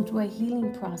been going through a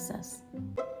healing process.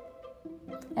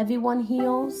 Everyone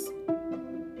heals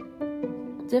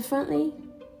differently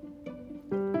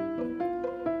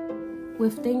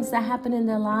with things that happen in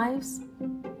their lives.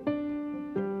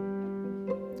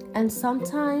 And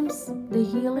sometimes the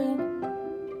healing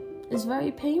is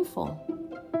very painful.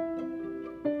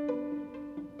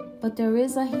 But there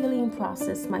is a healing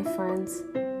process, my friends.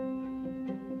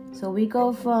 So we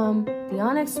go from the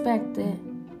unexpected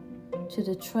to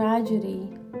the tragedy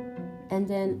and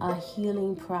then a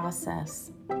healing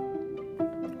process.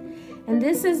 And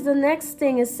this is the next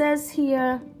thing. It says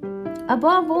here,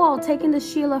 above all, taking the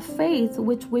shield of faith,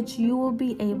 with which you will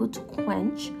be able to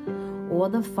quench all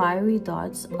the fiery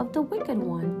darts of the wicked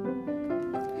one.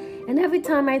 And every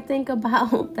time I think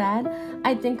about that,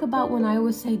 I think about when I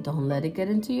would say, don't let it get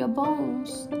into your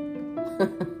bones.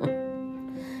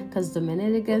 Because the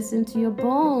minute it gets into your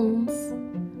bones,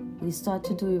 we start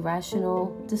to do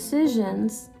irrational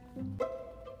decisions.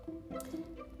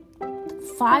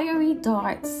 Fiery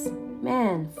darts.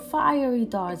 Man, fiery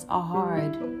darts are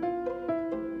hard.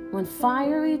 When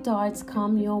fiery darts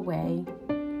come your way,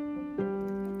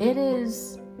 it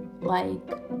is like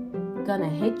gonna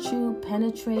hit you,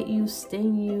 penetrate you,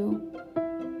 sting you,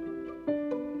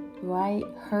 right?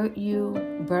 Hurt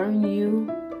you, burn you.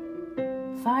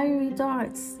 Fiery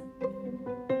darts.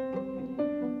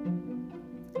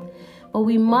 But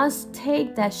we must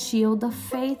take that shield of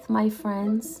faith, my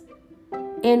friends,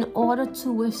 in order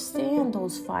to withstand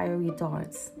those fiery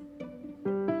darts.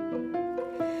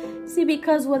 See,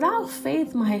 because without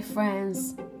faith, my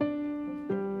friends,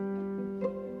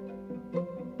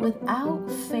 without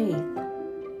faith,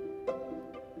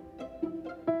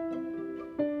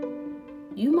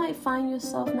 you might find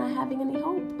yourself not having any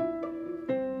hope.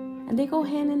 And they go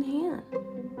hand in hand.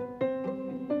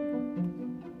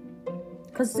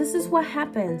 Because this is what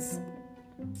happens.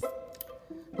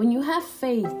 When you have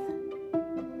faith,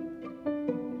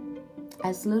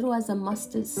 as little as a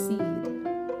mustard seed,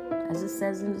 as it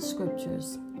says in the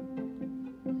scriptures,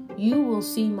 you will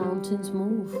see mountains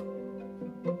move.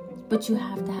 But you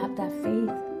have to have that faith.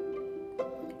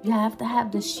 You have to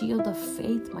have the shield of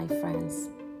faith, my friends.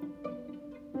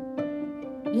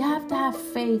 You have to have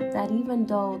faith that even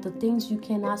though the things you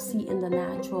cannot see in the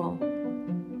natural,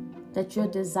 that you're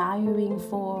desiring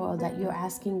for, or that you're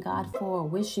asking God for, or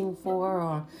wishing for,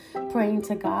 or praying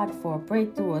to God for a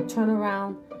breakthrough or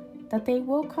turnaround, that they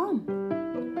will come.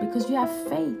 Because you have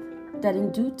faith that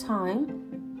in due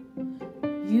time,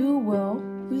 you will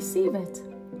receive it.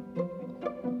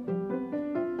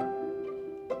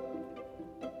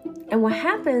 And what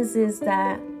happens is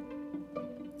that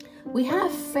we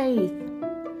have faith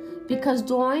because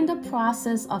during the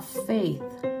process of faith,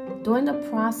 during the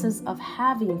process of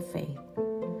having faith,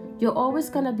 you're always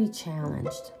going to be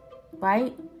challenged,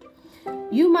 right?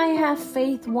 You might have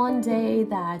faith one day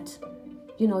that,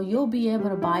 you'll be able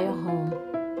to buy a home.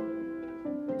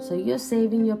 So you're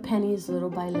saving your pennies little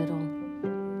by little.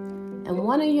 And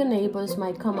one of your neighbors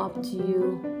might come up to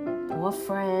you, or a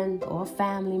friend, or a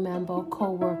family member, or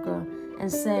co-worker,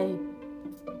 and say,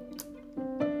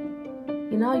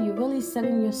 you're really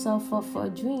setting yourself up for a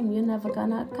dream you're never going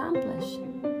to accomplish.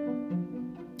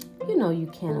 You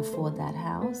can't afford that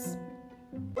house.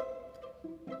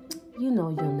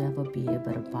 You'll never be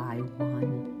able to buy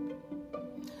one.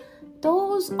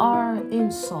 Those are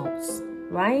insults,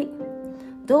 right?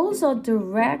 Those are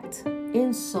direct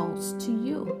insults to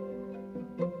you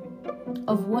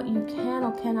of what you can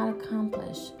or cannot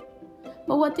accomplish.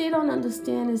 But what they don't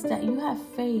understand is that you have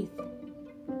faith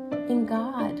in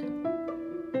God.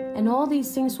 And all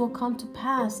these things will come to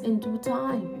pass in due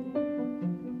time.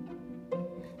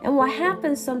 And what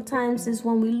happens sometimes is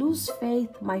when we lose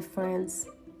faith, my friends,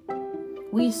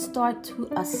 we start to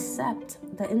accept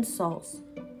the insults.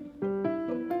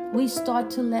 We start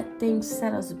to let things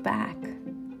set us back.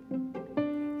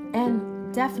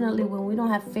 And definitely when we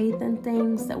don't have faith in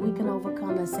things that we can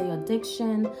overcome, let's say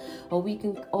addiction, or we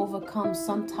can overcome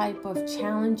some type of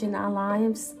challenge in our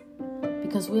lives,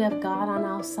 because we have God on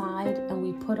our side and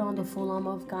we put on the full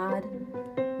armor of God,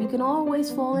 we can always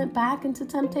fall back into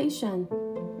temptation.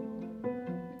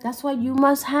 That's why you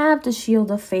must have the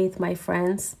shield of faith, my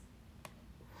friends.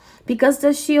 Because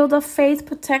the shield of faith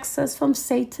protects us from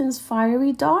Satan's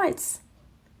fiery darts.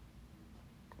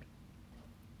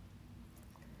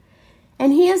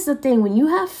 And here's the thing, when you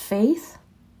have faith,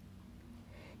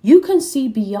 you can see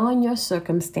beyond your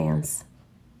circumstance.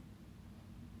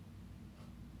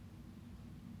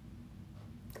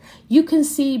 You can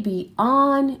see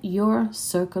beyond your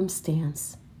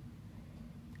circumstance.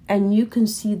 And you can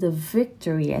see the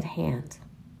victory at hand.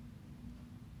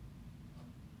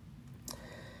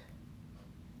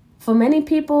 For many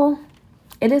people,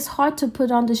 it is hard to put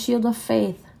on the shield of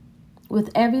faith with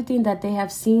everything that they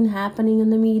have seen happening in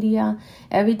the media,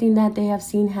 everything that they have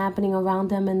seen happening around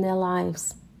them in their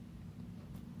lives.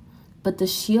 But the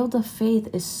shield of faith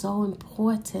is so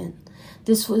important.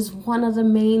 This was one of the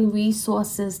main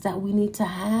resources that we need to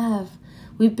have.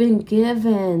 We've been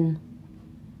given.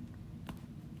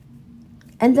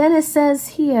 And then it says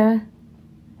here,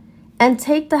 and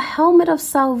take the helmet of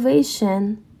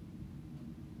salvation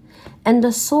and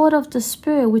the sword of the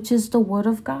Spirit, which is the word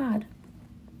of God.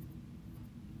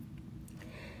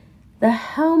 The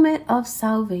helmet of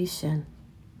salvation.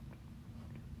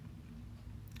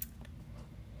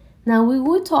 Now, we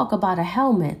would talk about a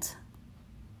helmet.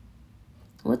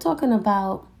 We're talking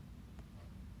about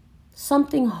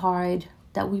something hard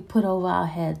that we put over our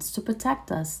heads to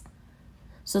protect us.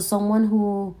 So someone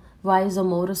who rides a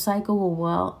motorcycle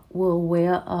will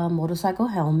wear a motorcycle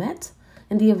helmet.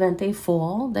 In the event they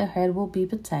fall, their head will be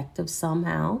protected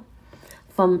somehow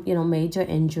from, major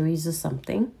injuries or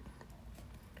something.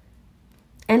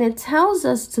 And it tells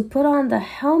us to put on the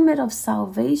helmet of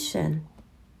salvation,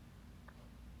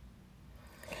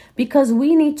 because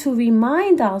we need to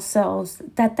remind ourselves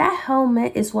that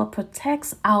helmet is what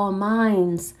protects our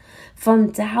minds from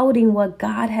doubting what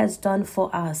God has done for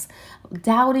us,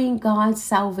 doubting God's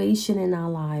salvation in our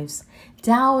lives,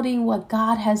 doubting what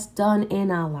God has done in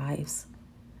our lives,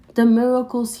 the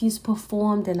miracles he's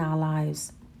performed in our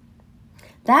lives.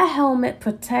 That helmet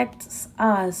protects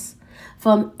us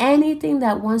from anything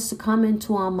that wants to come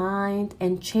into our mind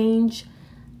and change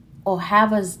or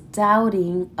have us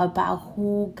doubting about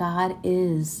who God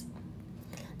is.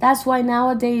 That's why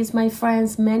nowadays, my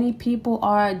friends, many people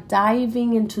are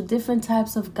diving into different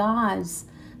types of gods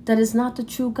that is not the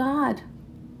true God.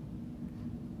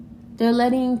 They're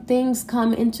letting things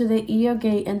come into their ear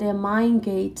gate and their mind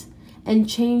gate and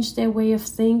change their way of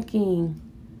thinking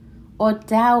or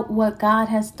doubt what God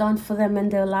has done for them in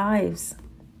their lives.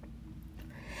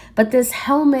 But this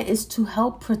helmet is to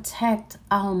help protect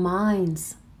our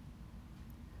minds,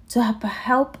 to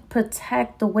help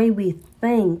protect the way we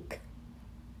think.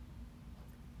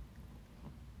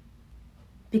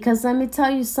 Because let me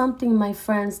tell you something, my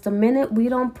friends, the minute we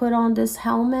don't put on this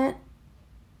helmet,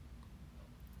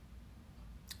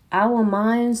 our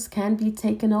minds can be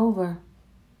taken over.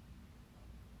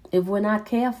 If we're not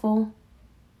careful,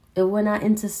 if we're not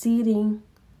interceding,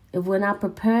 if we're not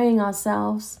preparing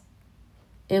ourselves,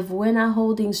 if we're not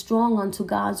holding strong onto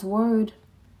God's word,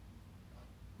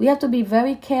 we have to be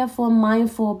very careful and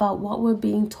mindful about what we're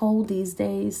being told these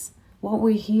days, what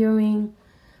we're hearing,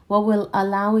 what we're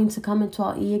allowing to come into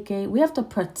our ear gate. We have to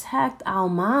protect our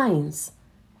minds.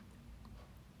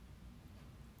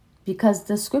 Because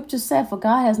the scripture said, for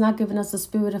God has not given us a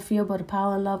spirit of fear, but a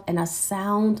power and love and a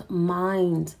sound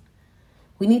mind.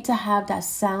 We need to have that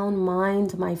sound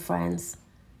mind, my friends.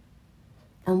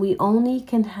 And we only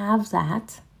can have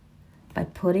that by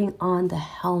putting on the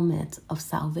helmet of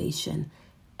salvation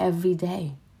every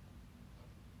day.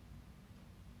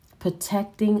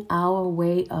 Protecting our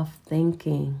way of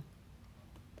thinking.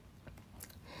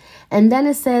 And then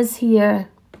it says here,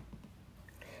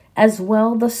 as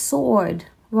well, the sword,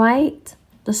 right?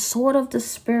 The sword of the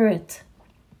Spirit.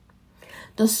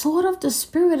 The sword of the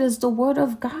Spirit is the word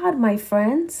of God, my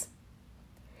friends.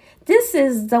 This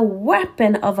is the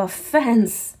weapon of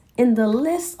offense in the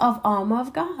list of armor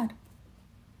of God.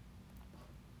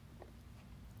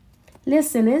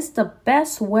 Listen, it's the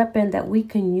best weapon that we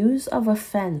can use of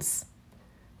offense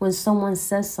when someone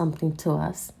says something to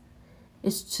us.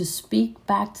 Is to speak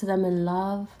back to them in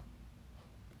love.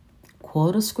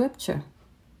 Quote a scripture.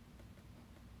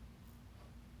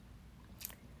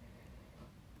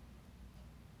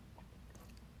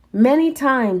 Many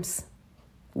times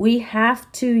we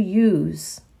have to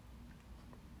use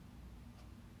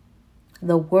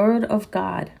the word of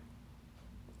God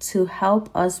to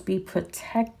help us be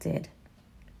protected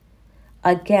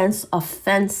against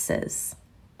offenses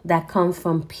that come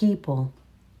from people.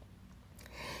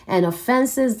 And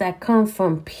offenses that come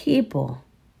from people,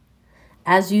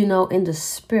 as you know, in the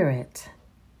spirit,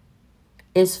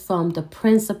 is from the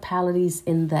principalities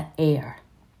in the air.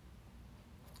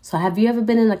 So have you ever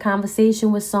been in a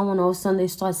conversation with someone, all of a sudden they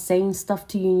start saying stuff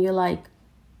to you and you're like,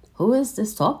 who is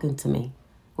this talking to me?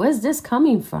 Where's this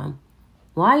coming from?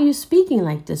 Why are you speaking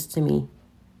like this to me?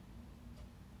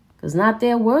 Because not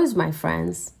their words, my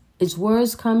friends. It's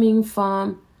words coming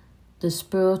from the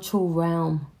spiritual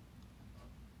realm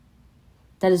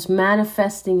that is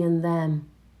manifesting in them.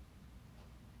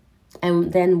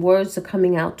 And then words are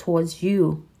coming out towards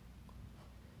you.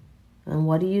 And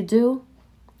what do?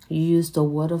 You use the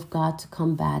word of God to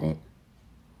combat it.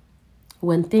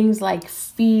 when things like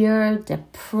fear,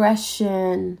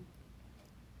 depression,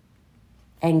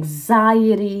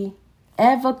 anxiety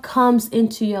ever comes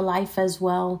into your life as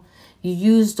well, you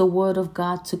use the word of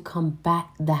God to combat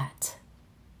that.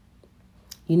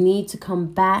 You need to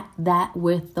combat that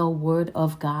with the word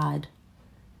of God.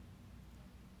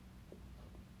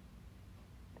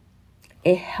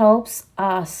 It helps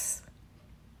us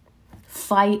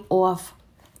fight off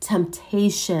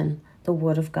temptation, the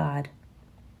word of God.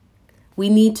 We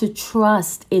need to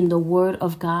trust in the word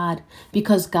of God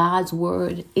because God's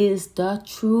word is the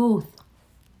truth.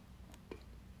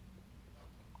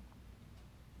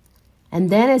 And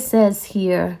then it says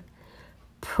here,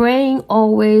 praying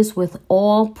always with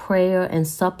all prayer and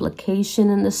supplication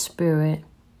in the Spirit,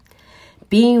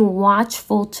 being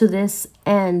watchful to this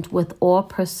end with all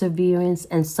perseverance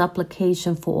and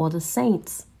supplication for all the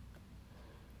saints.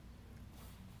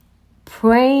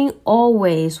 Praying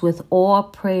always with all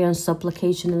prayer and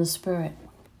supplication in the Spirit.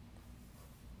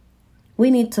 We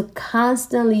need to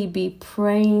constantly be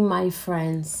praying, my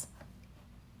friends.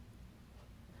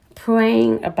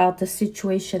 Praying about the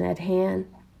situation at hand.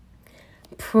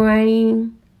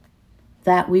 Praying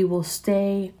that we will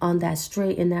stay on that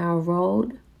straight and narrow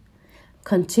road.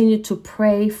 Continue to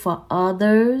pray for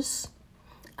others,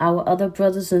 our other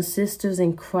brothers and sisters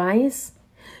in Christ.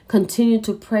 Continue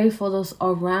to pray for those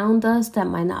around us that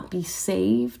might not be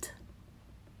saved.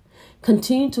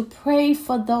 Continue to pray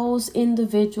for those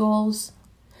individuals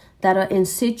that are in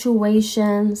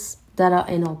situations that are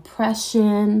in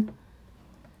oppression,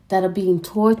 that are being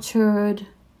tortured,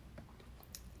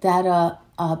 that are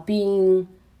being,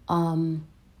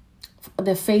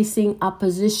 they're facing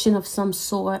opposition of some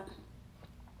sort.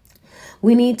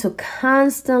 We need to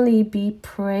constantly be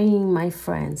praying, my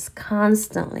friends,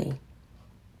 constantly.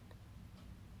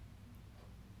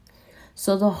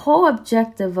 So the whole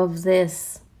objective of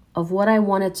this, of what I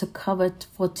wanted to cover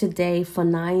for today for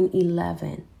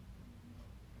 9/11,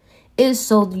 is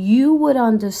so you would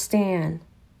understand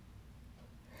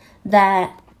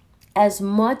that as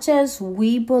much as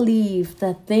we believe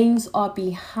that things are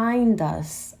behind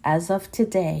us as of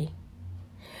today,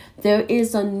 there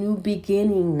is a new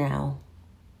beginning now.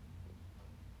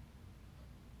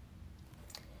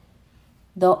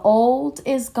 The old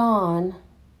is gone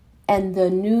and the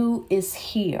new is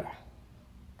here.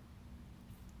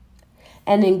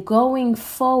 And in going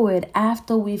forward,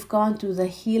 after we've gone through the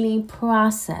healing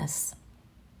process,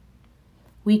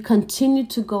 we continue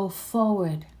to go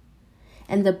forward.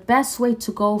 And the best way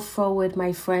to go forward,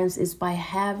 my friends, is by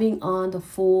having on the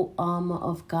full armor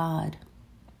of God.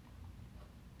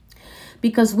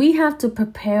 Because we have to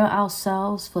prepare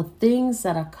ourselves for things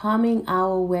that are coming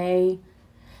our way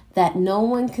that no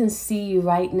one can see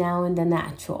right now in the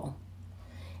natural.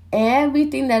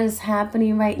 Everything that is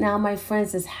happening right now, my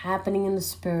friends, is happening in the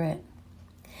spirit.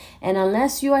 And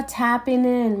unless you are tapping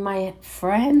in, my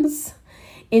friends,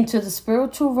 into the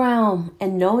spiritual realm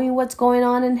and knowing what's going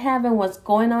on in heaven, what's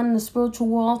going on in the spiritual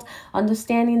world,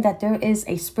 understanding that there is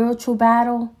a spiritual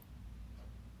battle,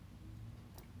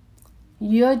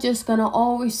 you're just going to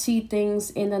always see things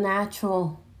in the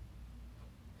natural.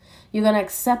 You're going to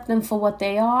accept them for what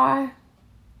they are.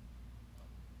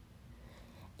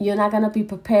 You're not going to be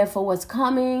prepared for what's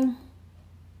coming.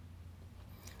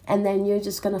 And then you're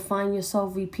just going to find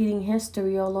yourself repeating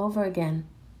history all over again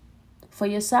for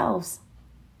yourselves.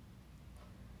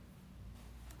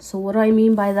 So what do I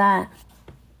mean by that?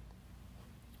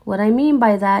 What I mean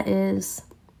by that is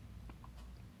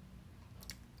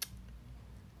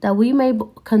that we may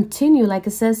continue, like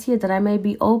it says here, that I may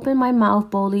be open my mouth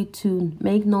boldly to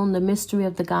make known the mystery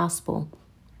of the gospel.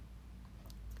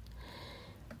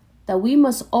 That we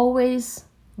must always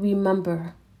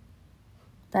remember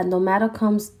that no matter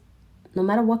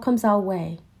what comes our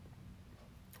way,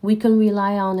 we can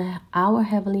rely on our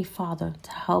Heavenly Father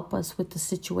to help us with the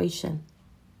situation.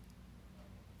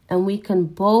 And we can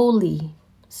boldly,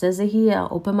 says it here,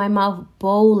 open my mouth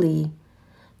boldly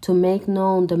to make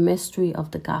known the mystery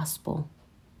of the gospel.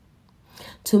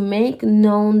 To make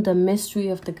known the mystery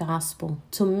of the gospel.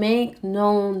 To make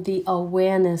known the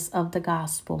awareness of the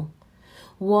gospel.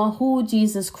 Who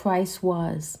Jesus Christ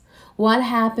was. What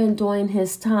happened during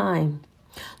his time.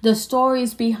 The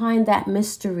stories behind that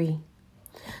mystery.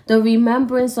 The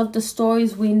remembrance of the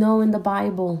stories we know in the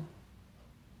Bible.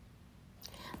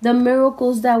 The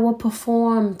miracles that were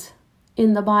performed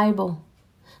in the Bible.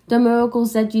 The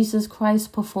miracles that Jesus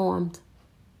Christ performed.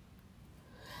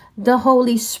 The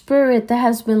Holy Spirit that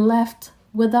has been left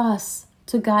with us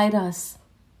to guide us.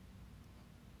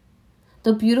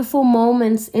 The beautiful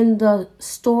moments in the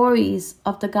stories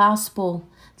of the gospel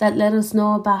that let us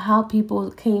know about how people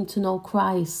came to know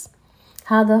Christ.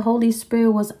 how the Holy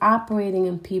Spirit was operating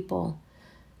in people,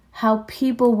 how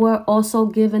people were also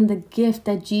given the gift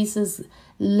that Jesus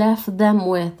left them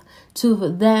with to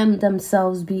them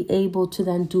themselves be able to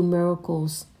then do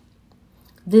miracles.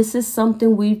 This is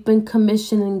something we've been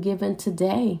commissioned and given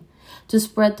today, to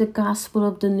spread the gospel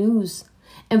of the news.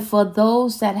 And for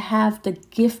those that have the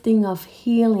gifting of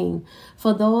healing,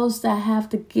 for those that have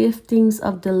the giftings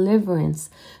of deliverance,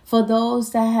 for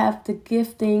those that have the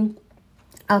gifting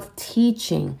of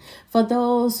teaching, for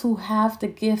those who have the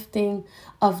gifting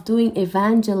of doing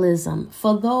evangelism,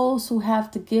 for those who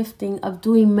have the gifting of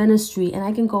doing ministry, and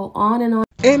I can go on and on.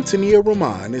 Antonia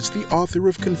Roman is the author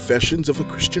of Confessions of a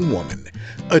Christian Woman,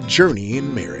 A Journey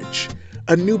in Marriage,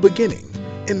 A New Beginning.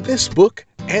 In this book,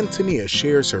 Antonia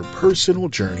shares her personal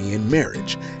journey in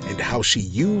marriage and how she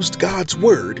used God's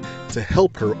Word to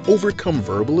help her overcome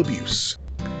verbal abuse.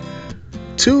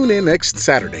 Tune in next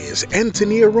Saturday as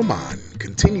Antonia Roman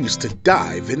continues to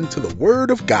dive into the Word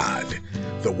of God.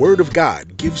 The Word of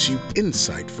God gives you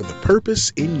insight for the purpose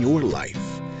in your life.